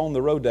just as on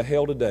the road to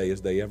hell today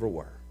as they ever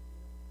were.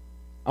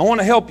 I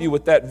want to help you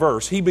with that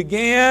verse. He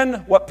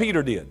began what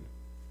Peter did.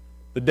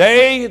 The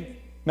day,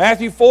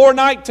 Matthew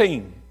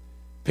 4:19,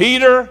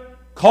 Peter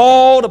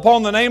called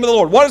upon the name of the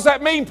Lord. What does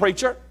that mean,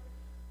 preacher?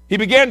 He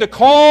began to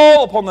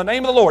call upon the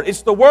name of the Lord.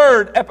 It's the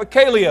word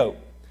epikaleo.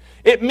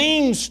 It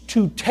means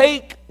to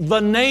take the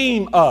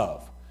name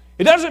of.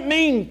 It doesn't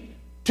mean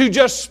to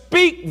just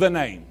speak the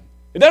name.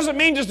 It doesn't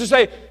mean just to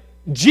say,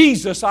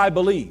 "Jesus, I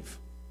believe."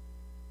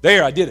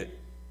 There, I did it.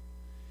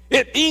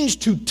 It means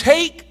to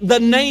take the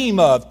name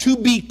of, to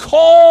be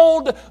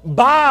called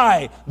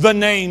by the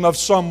name of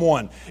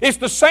someone. It's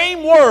the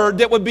same word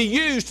that would be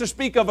used to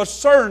speak of a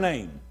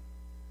surname.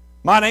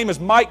 My name is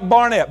Mike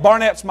Barnett.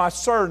 Barnett's my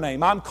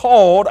surname. I'm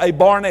called a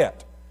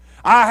Barnett.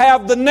 I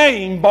have the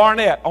name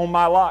Barnett on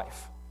my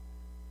life.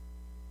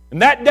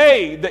 And that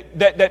day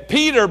that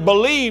Peter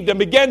believed and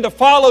began to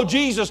follow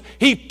Jesus,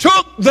 he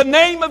took the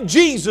name of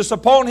Jesus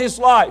upon his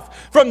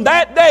life. From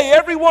that day,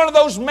 every one of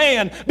those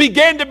men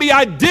began to be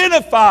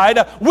identified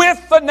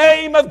with the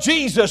name of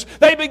Jesus.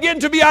 They began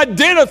to be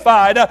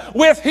identified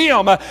with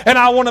him. And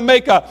I want to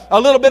make a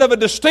little bit of a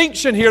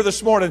distinction here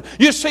this morning.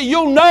 You see,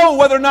 you'll know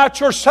whether or not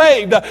you're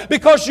saved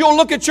because you'll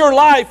look at your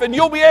life and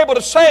you'll be able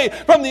to say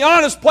from the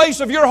honest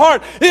place of your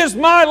heart, is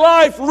my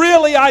life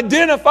really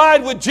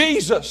identified with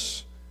Jesus?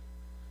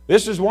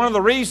 This is one of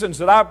the reasons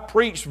that I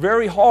preach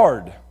very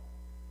hard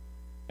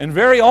and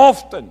very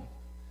often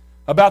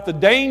about the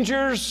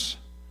dangers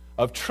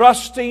of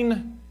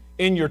trusting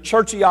in your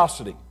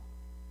churchiosity.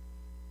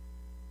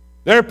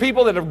 There are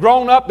people that have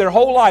grown up their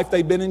whole life,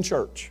 they've been in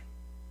church.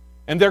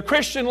 And their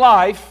Christian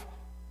life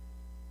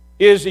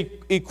is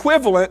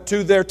equivalent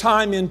to their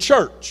time in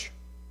church.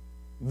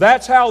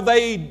 That's how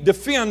they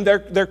defend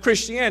their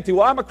Christianity.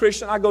 Well, I'm a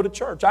Christian, I go to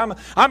church. I'm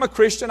a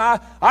Christian, I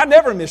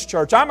never miss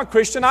church. I'm a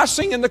Christian, I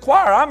sing in the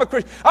choir. I'm a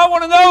Christian. I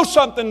want to know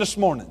something this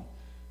morning.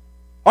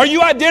 Are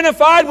you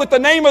identified with the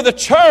name of the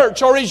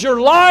church, or is your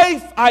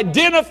life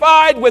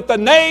identified with the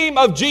name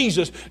of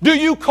Jesus? Do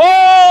you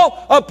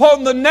call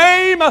upon the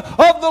name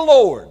of the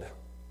Lord?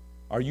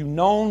 Are you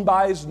known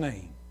by His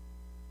name?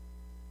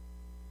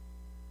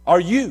 Are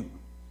you,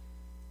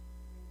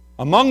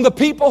 among the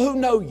people who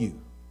know you,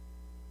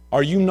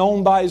 are you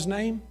known by His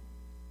name?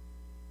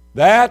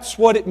 That's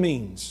what it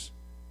means.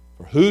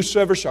 For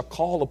whosoever shall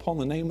call upon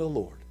the name of the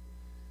Lord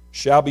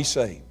shall be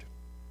saved.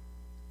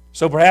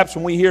 So perhaps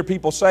when we hear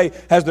people say,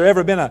 has there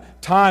ever been a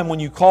time when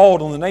you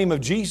called on the name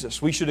of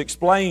Jesus? We should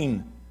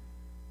explain,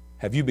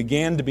 have you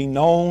began to be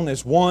known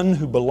as one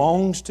who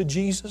belongs to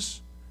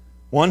Jesus?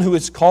 One who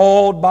is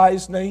called by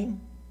His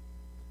name?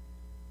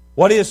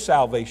 What is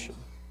salvation?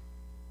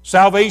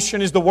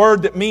 Salvation is the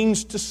word that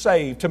means to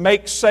save, to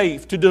make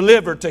safe, to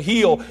deliver, to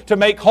heal, to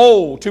make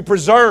whole, to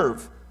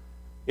preserve.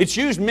 It's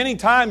used many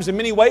times in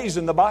many ways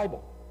in the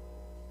Bible.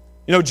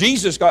 You know,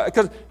 Jesus,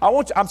 because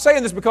I'm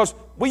saying this because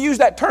we use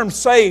that term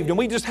saved and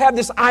we just have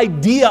this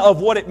idea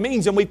of what it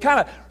means and we've kind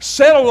of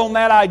settled on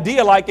that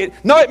idea like it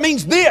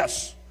means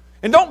this.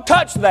 And don't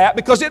touch that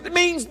because it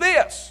means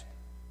this.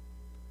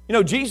 You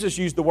know, Jesus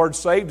used the word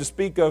saved to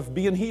speak of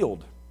being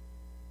healed.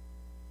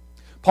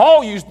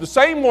 Paul used the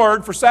same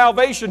word for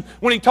salvation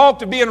when he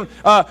talked of being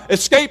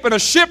escaping a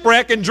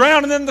shipwreck and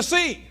drowning in the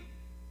sea.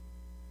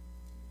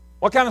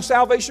 What kind of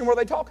salvation were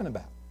they talking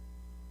about?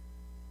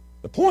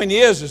 The point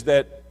is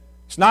that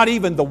it's not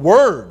even the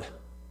word.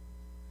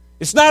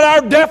 It's not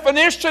our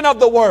definition of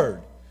the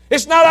word.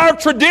 It's not our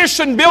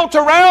tradition built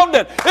around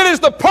it. It is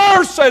the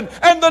person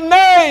and the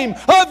name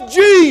of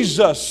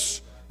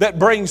Jesus that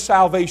brings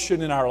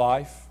salvation in our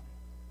life.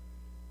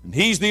 And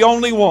He's the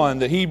only one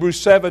that Hebrews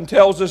 7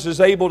 tells us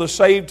is able to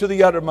save to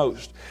the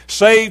uttermost,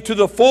 save to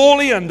the full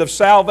end of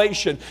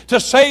salvation, to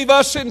save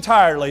us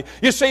entirely.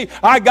 You see,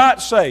 I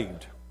got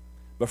saved,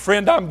 but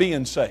friend, I'm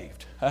being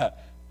saved.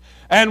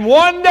 And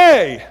one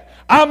day,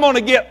 I'm going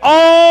to get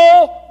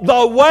all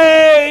the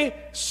way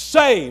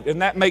saved.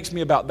 And that makes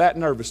me about that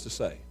nervous to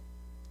say.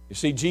 You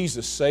see,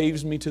 Jesus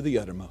saves me to the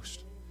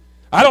uttermost.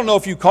 I don't know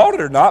if you caught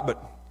it or not,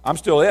 but I'm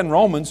still in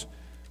Romans.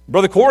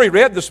 Brother Corey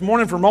read this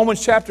morning from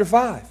Romans chapter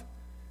 5,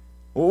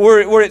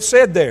 where it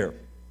said there,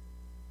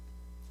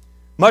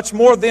 much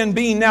more than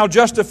being now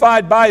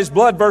justified by His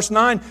blood, verse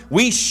 9,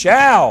 we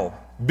shall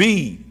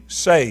be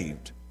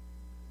saved.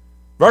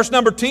 Verse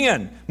number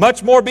 10,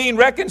 much more being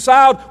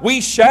reconciled,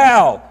 we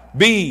shall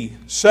be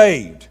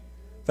saved.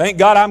 Thank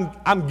God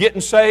I'm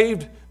getting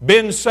saved,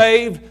 been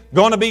saved,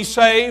 going to be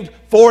saved,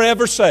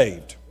 forever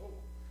saved.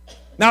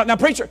 Now,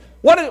 preacher,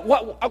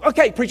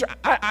 okay, preacher,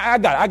 I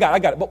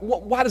got it. But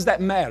why does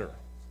that matter?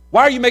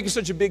 Why are you making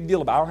such a big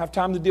deal about it? I don't have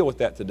time to deal with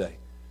that today.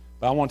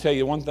 But I want to tell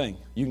you one thing.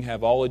 You can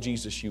have all of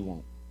Jesus you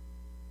want.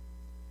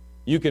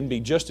 You can be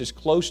just as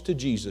close to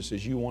Jesus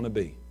as you want to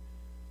be.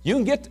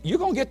 You're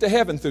going to get to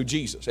heaven through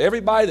Jesus.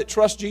 Everybody that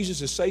trusts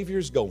Jesus as Savior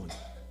is going.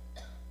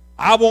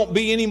 I won't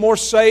be any more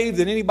saved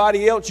than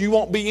anybody else. You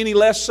won't be any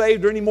less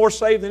saved or any more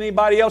saved than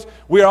anybody else.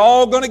 We're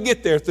all going to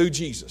get there through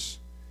Jesus.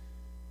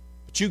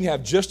 But you can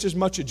have just as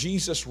much of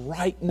Jesus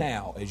right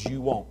now as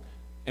you want.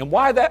 And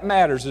why that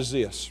matters is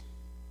this.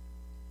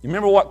 You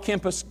remember what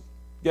Kempis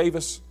gave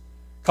us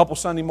a couple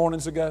Sunday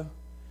mornings ago?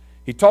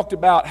 He talked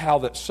about how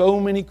that so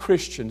many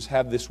Christians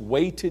have this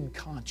weighted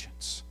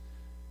conscience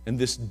and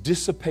this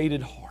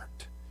dissipated heart.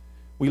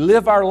 We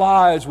live our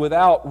lives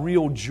without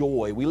real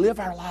joy. We live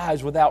our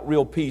lives without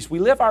real peace. We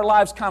live our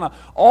lives kind of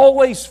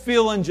always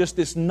feeling just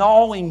this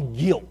gnawing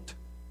guilt.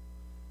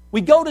 We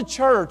go to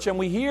church and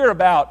we hear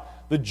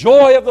about the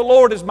joy of the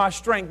Lord is my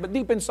strength, but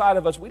deep inside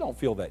of us, we don't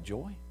feel that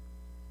joy.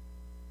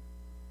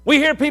 We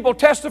hear people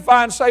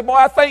testify and say, boy,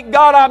 I thank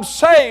God I'm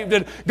saved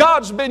and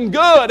God's been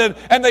good.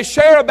 And they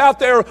share about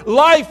their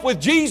life with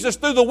Jesus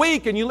through the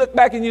week. And you look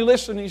back and you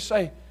listen and you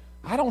say,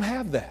 I don't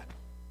have that.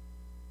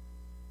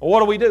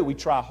 Well, what do? We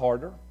try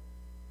harder.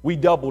 We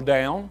double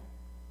down.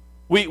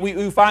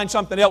 We find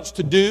something else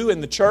to do in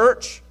the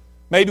church.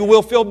 Maybe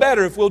we'll feel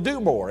better if we'll do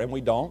more, and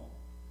we don't.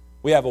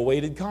 We have a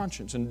weighted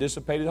conscience and a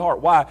dissipated heart.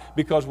 Why?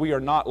 Because we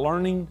are not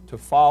learning to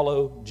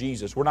follow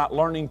Jesus. We're not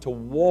learning to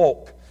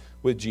walk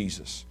with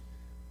Jesus.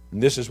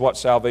 And this is what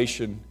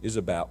salvation is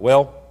about.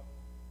 Well,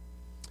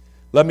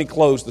 let me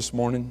close this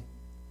morning.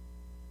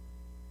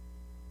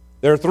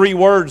 There are 3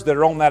 words that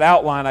are on that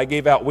outline I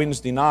gave out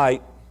Wednesday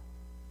night.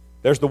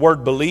 There's the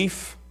word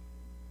belief,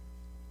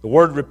 the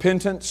word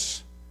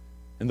repentance,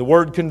 and the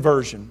word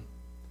conversion.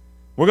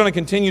 We're going to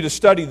continue to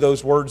study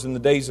those words in the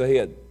days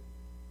ahead.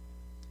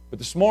 But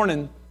this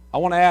morning, I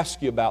want to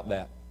ask you about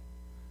that.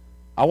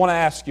 I want to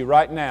ask you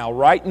right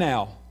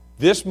now,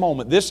 this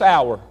moment, this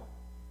hour,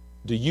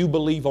 do you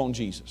believe on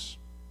Jesus?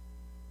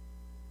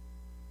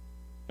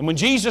 And when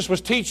Jesus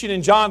was teaching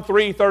in John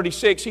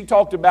 3:36, He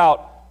talked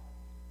about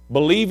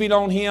believing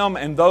on Him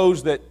and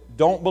those that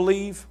don't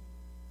believe.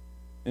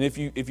 And if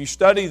you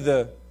study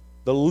the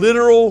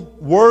literal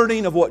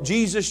wording of what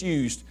Jesus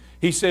used,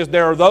 He says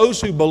there are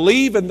those who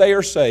believe and they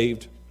are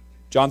saved,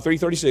 John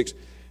 3:36,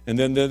 and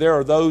then there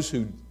are those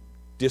who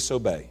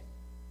disobey.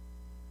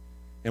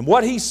 And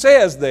what He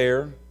says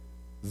there,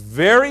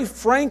 very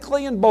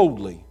frankly and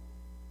boldly,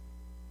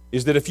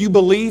 is that if you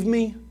believe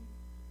me,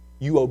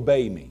 you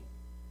obey me.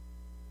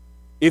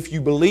 If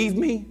you believe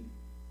me,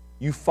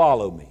 you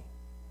follow me.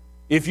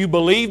 If you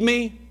believe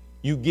me,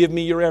 you give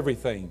me your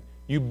everything.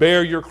 You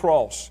bear your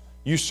cross.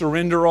 You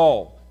surrender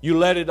all. You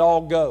let it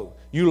all go.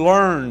 You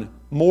learn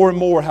more and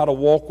more how to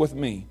walk with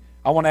me.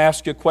 I want to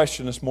ask you a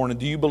question this morning.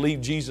 Do you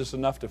believe Jesus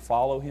enough to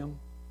follow Him?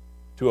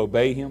 To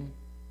obey Him?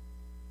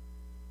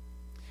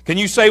 Can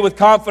you say with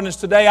confidence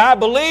today, I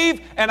believe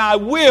and I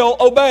will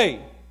obey?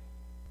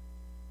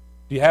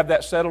 Do you have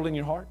that settled in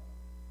your heart?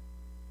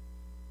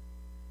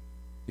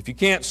 If you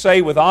can't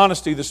say with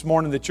honesty this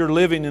morning that you're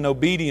living in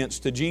obedience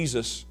to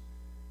Jesus,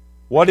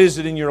 what is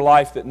it in your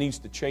life that needs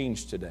to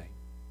change today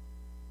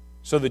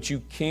so that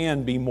you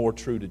can be more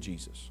true to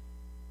Jesus?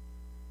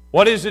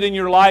 What is it in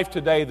your life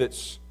today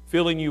that's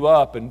filling you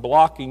up and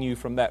blocking you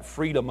from that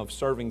freedom of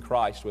serving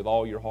Christ with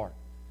all your heart?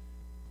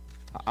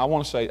 I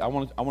want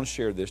to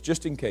share this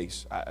just in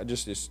case.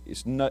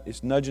 It's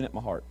nudging at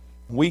my heart.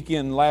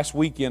 Last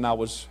weekend I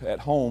was at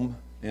home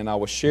and I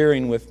was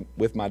sharing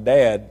with my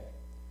dad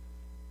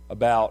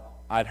about,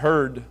 I'd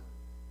heard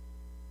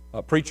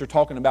a preacher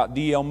talking about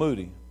D.L.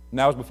 Moody. And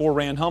that was before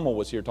Rand Hummel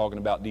was here talking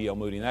about D.L.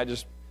 Moody. And that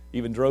just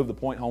even drove the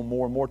point home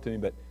more and more to me.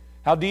 But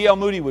how D.L.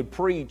 Moody would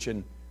preach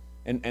and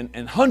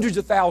hundreds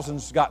of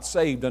thousands got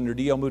saved under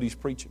D.L. Moody's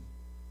preaching.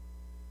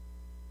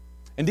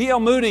 And D.L.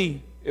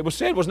 Moody, it was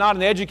said, was not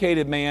an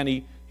educated man.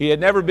 He had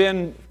never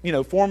been,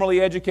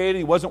 formally educated.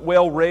 He wasn't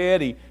well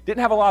read. He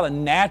didn't have a lot of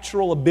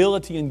natural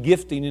ability and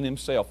gifting in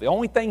himself. The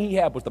only thing he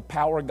had was the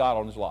power of God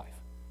on his life.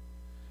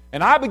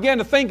 And I began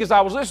to think as I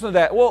was listening to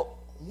that, well,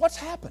 what's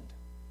happened?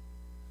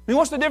 I mean,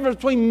 what's the difference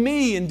between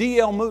me and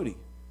D.L. Moody?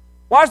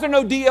 Why is there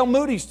no D.L.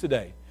 Moody's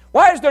today?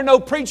 Why is there no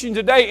preaching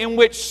today in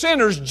which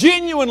sinners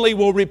genuinely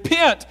will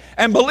repent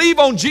and believe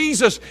on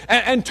Jesus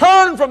and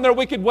turn from their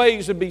wicked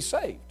ways and be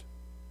saved?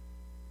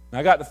 And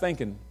I got to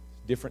thinking,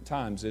 different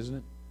times,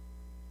 isn't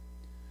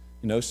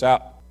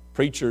it?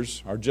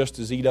 Preachers are just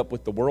as eat up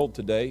with the world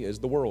today as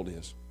the world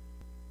is.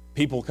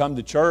 People come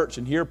to church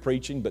and hear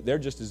preaching, but they're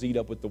just as eat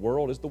up with the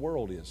world as the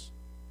world is.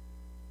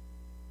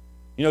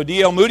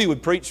 D.L. Moody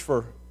would preach for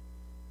a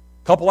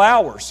couple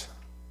hours.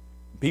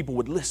 People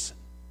would listen.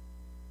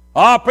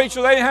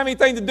 Preacher, they didn't have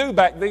anything to do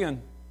back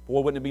then.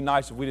 Boy, wouldn't it be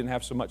nice if we didn't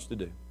have so much to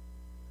do.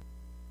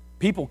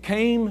 People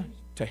came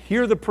to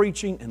hear the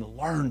preaching and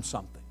learn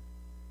something.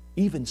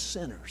 Even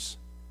sinners.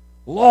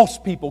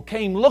 Lost people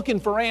came looking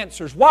for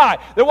answers. Why?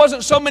 There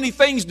wasn't so many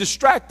things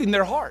distracting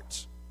their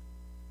hearts.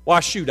 Why,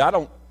 shoot, I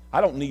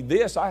don't need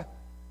this. I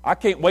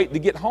can't wait to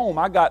get home.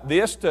 I got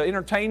this to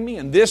entertain me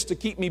and this to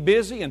keep me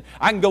busy, and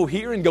I can go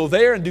here and go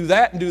there and do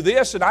that and do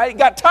this, and I ain't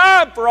got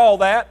time for all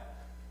that.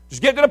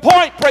 Just get to the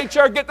point,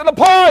 preacher, get to the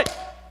point.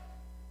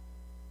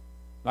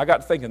 And I got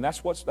to thinking,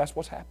 that's what's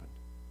happened.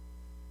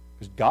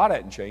 Because God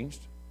hadn't changed.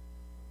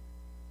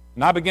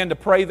 And I began to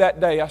pray that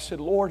day. I said,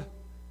 Lord,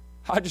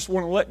 I just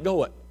want to let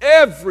go of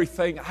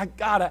everything.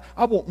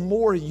 I want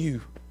more of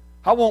you.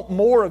 I want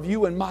more of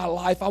you in my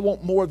life. I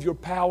want more of your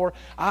power.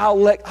 I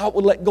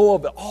would let go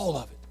of it, all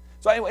of it.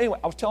 So anyway,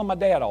 I was telling my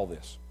dad all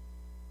this.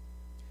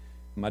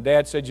 My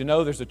dad said,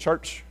 there's a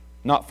church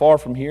not far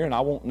from here, and I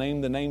won't name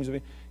the names of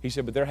it. He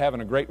said, but they're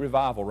having a great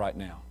revival right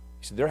now.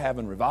 He said, they're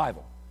having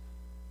revival.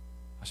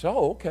 I said,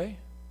 oh, okay.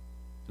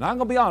 And I'm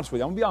going to be honest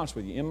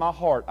with you. In my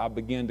heart, I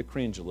began to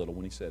cringe a little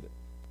when he said it.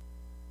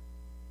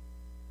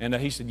 And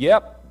he said,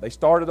 yep, they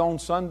started on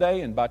Sunday,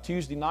 and by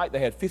Tuesday night, they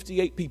had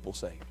 58 people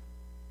saved.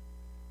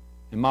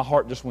 And my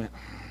heart just went.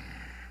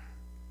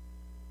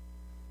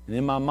 And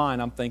in my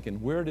mind, I'm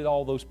thinking, where did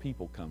all those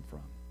people come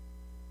from?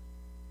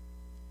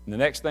 And the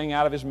next thing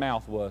out of his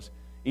mouth was,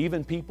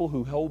 even people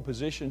who hold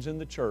positions in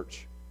the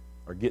church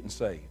are getting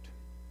saved.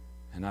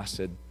 And I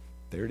said,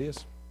 there it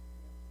is.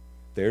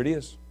 There it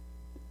is.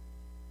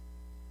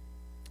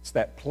 It's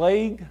that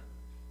plague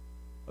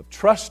of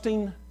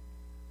trusting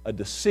a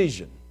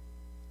decision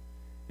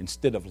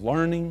instead of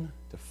learning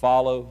to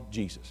follow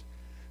Jesus.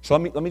 So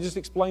let me just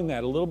explain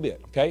that a little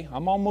bit, okay?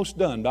 I'm almost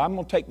done, but I'm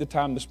going to take the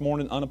time this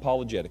morning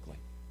unapologetically.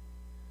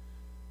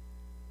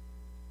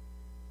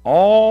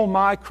 All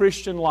my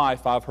Christian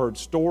life, I've heard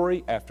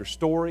story after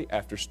story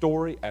after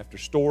story after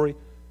story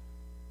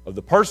of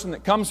the person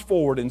that comes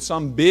forward in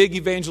some big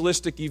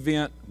evangelistic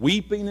event,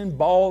 weeping and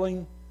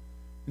bawling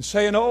and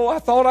saying, oh, I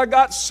thought I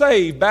got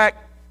saved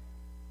back.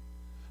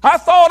 I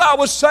thought I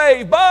was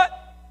saved,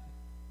 but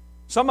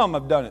some of them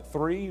have done it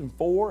 3 and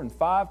 4 and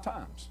 5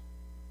 times.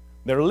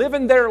 They're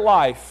living their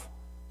life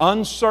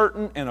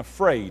uncertain and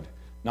afraid,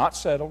 not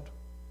settled,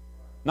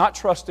 not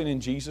trusting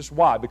in Jesus.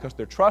 Why? Because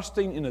they're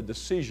trusting in a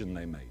decision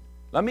they made.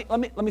 Let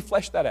me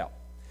flesh that out.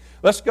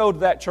 Let's go to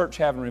that church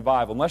having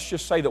revival. And let's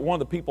just say that one of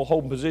the people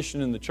holding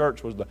position in the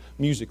church was the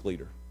music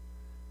leader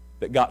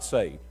that got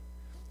saved.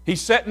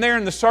 He's sitting there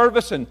in the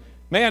service, and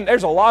man,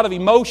 there's a lot of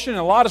emotion and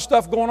a lot of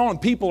stuff going on,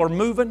 and people are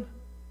moving.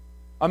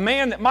 A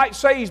man that might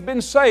say he's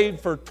been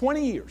saved for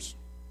 20 years.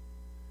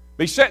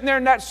 But he's sitting there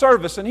in that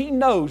service, and he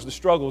knows the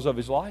struggles of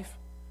his life.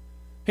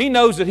 He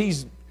knows that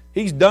he's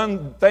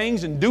done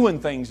things and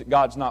doing things that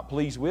God's not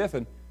pleased with,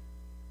 and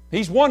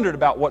he's wondered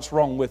about what's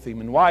wrong with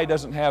him and why he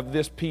doesn't have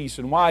this peace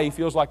and why he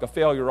feels like a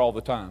failure all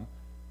the time.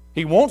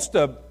 He wants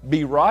to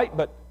be right,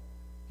 but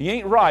He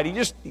ain't right. He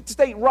just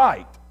ain't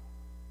right.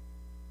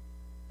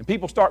 And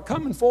people start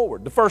coming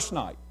forward the first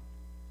night.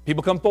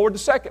 People come forward the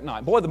second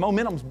night. Boy, the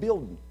momentum's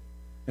building.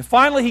 And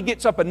finally he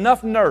gets up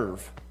enough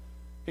nerve.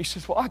 He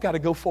says, well, I got to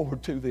go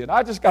forward too then.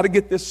 I just got to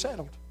get this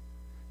settled.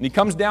 And he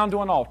comes down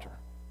to an altar.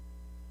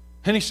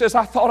 And he says,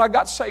 I thought I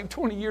got saved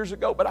 20 years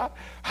ago, but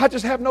I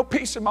just have no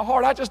peace in my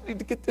heart. I just need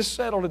to get this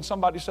settled. And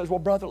somebody says, well,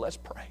 brother, let's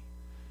pray.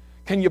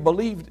 Can you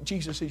believe that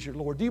Jesus is your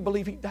Lord? Do you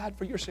believe He died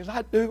for your sins?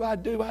 I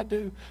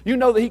do. You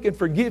know that He can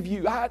forgive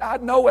you. I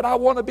know it. I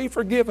want to be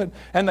forgiven.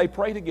 And they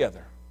pray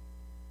together.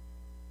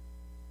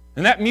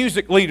 And that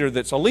music leader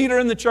that's a leader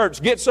in the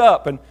church gets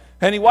up and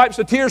he wipes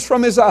the tears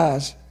from his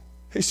eyes.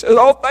 He says,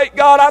 oh, thank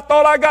God, I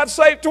thought I got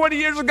saved 20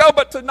 years ago,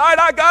 but tonight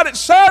I got it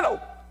settled.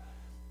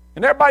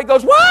 And everybody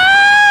goes,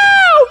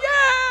 wow,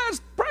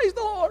 yes, praise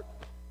the Lord.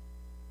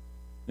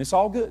 And it's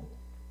all good.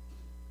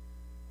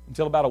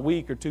 Until about a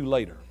week or two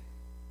later,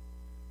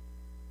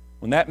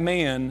 when that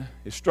man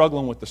is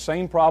struggling with the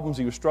same problems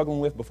he was struggling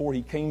with before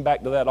he came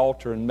back to that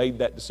altar and made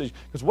that decision.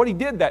 Because what he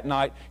did that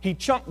night, he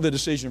chunked the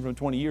decision from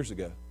 20 years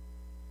ago.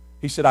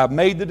 He said, I've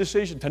made the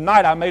decision.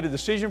 Tonight I made a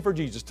decision for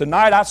Jesus.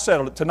 Tonight I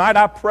settled it. Tonight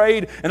I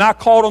prayed and I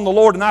called on the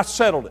Lord and I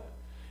settled it.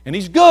 And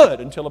he's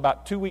good until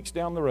about 2 weeks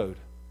down the road,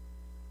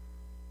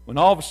 when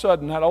all of a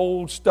sudden that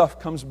old stuff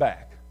comes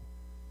back.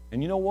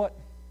 And you know what?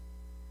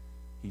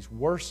 He's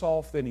worse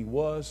off than he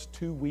was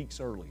 2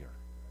 weeks earlier.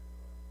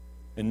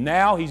 And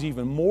now he's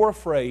even more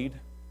afraid,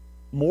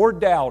 more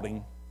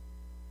doubting,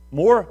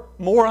 more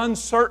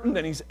uncertain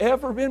than he's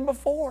ever been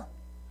before.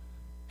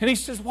 And he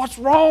says, what's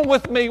wrong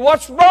with me?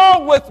 What's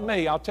wrong with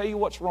me? I'll tell you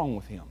what's wrong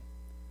with him.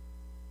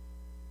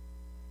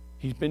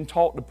 He's been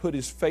taught to put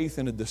his faith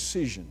in a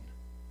decision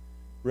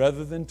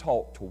rather than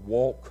taught to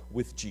walk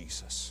with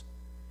Jesus.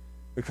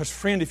 Because,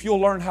 friend, if you'll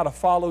learn how to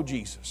follow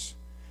Jesus,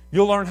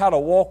 you'll learn how to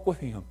walk with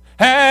Him.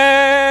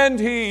 And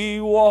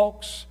He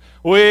walks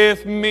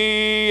with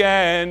me,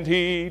 and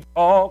He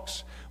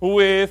talks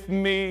with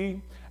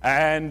me,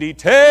 and He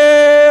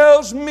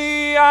tells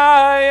me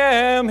I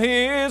am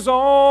His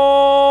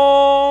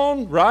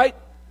own. Right?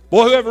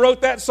 Boy, whoever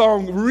wrote that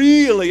song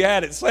really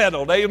had it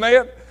settled.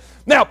 Amen?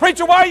 Now,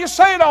 preacher, why are you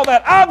saying all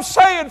that? I'm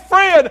saying,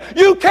 friend,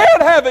 you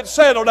can have it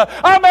settled.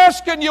 I'm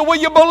asking you, will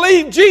you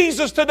believe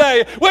Jesus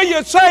today? Will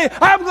you say,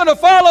 I'm going to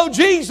follow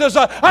Jesus.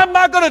 I'm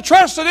not going to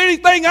trust in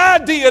anything I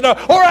did or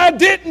I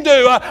didn't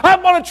do.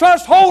 I'm going to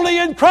trust wholly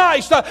in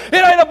Christ. It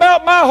ain't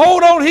about my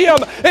hold on Him.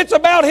 It's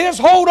about His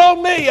hold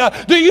on me.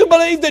 Do you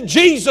believe that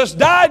Jesus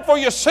died for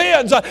your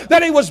sins,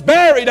 that He was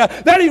buried,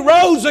 that He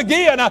rose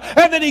again,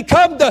 and that He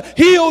come to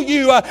heal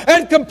you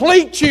and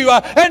complete you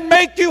and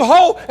make you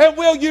whole? And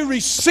will you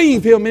receive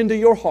Him into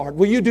your heart?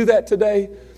 Will you do that today?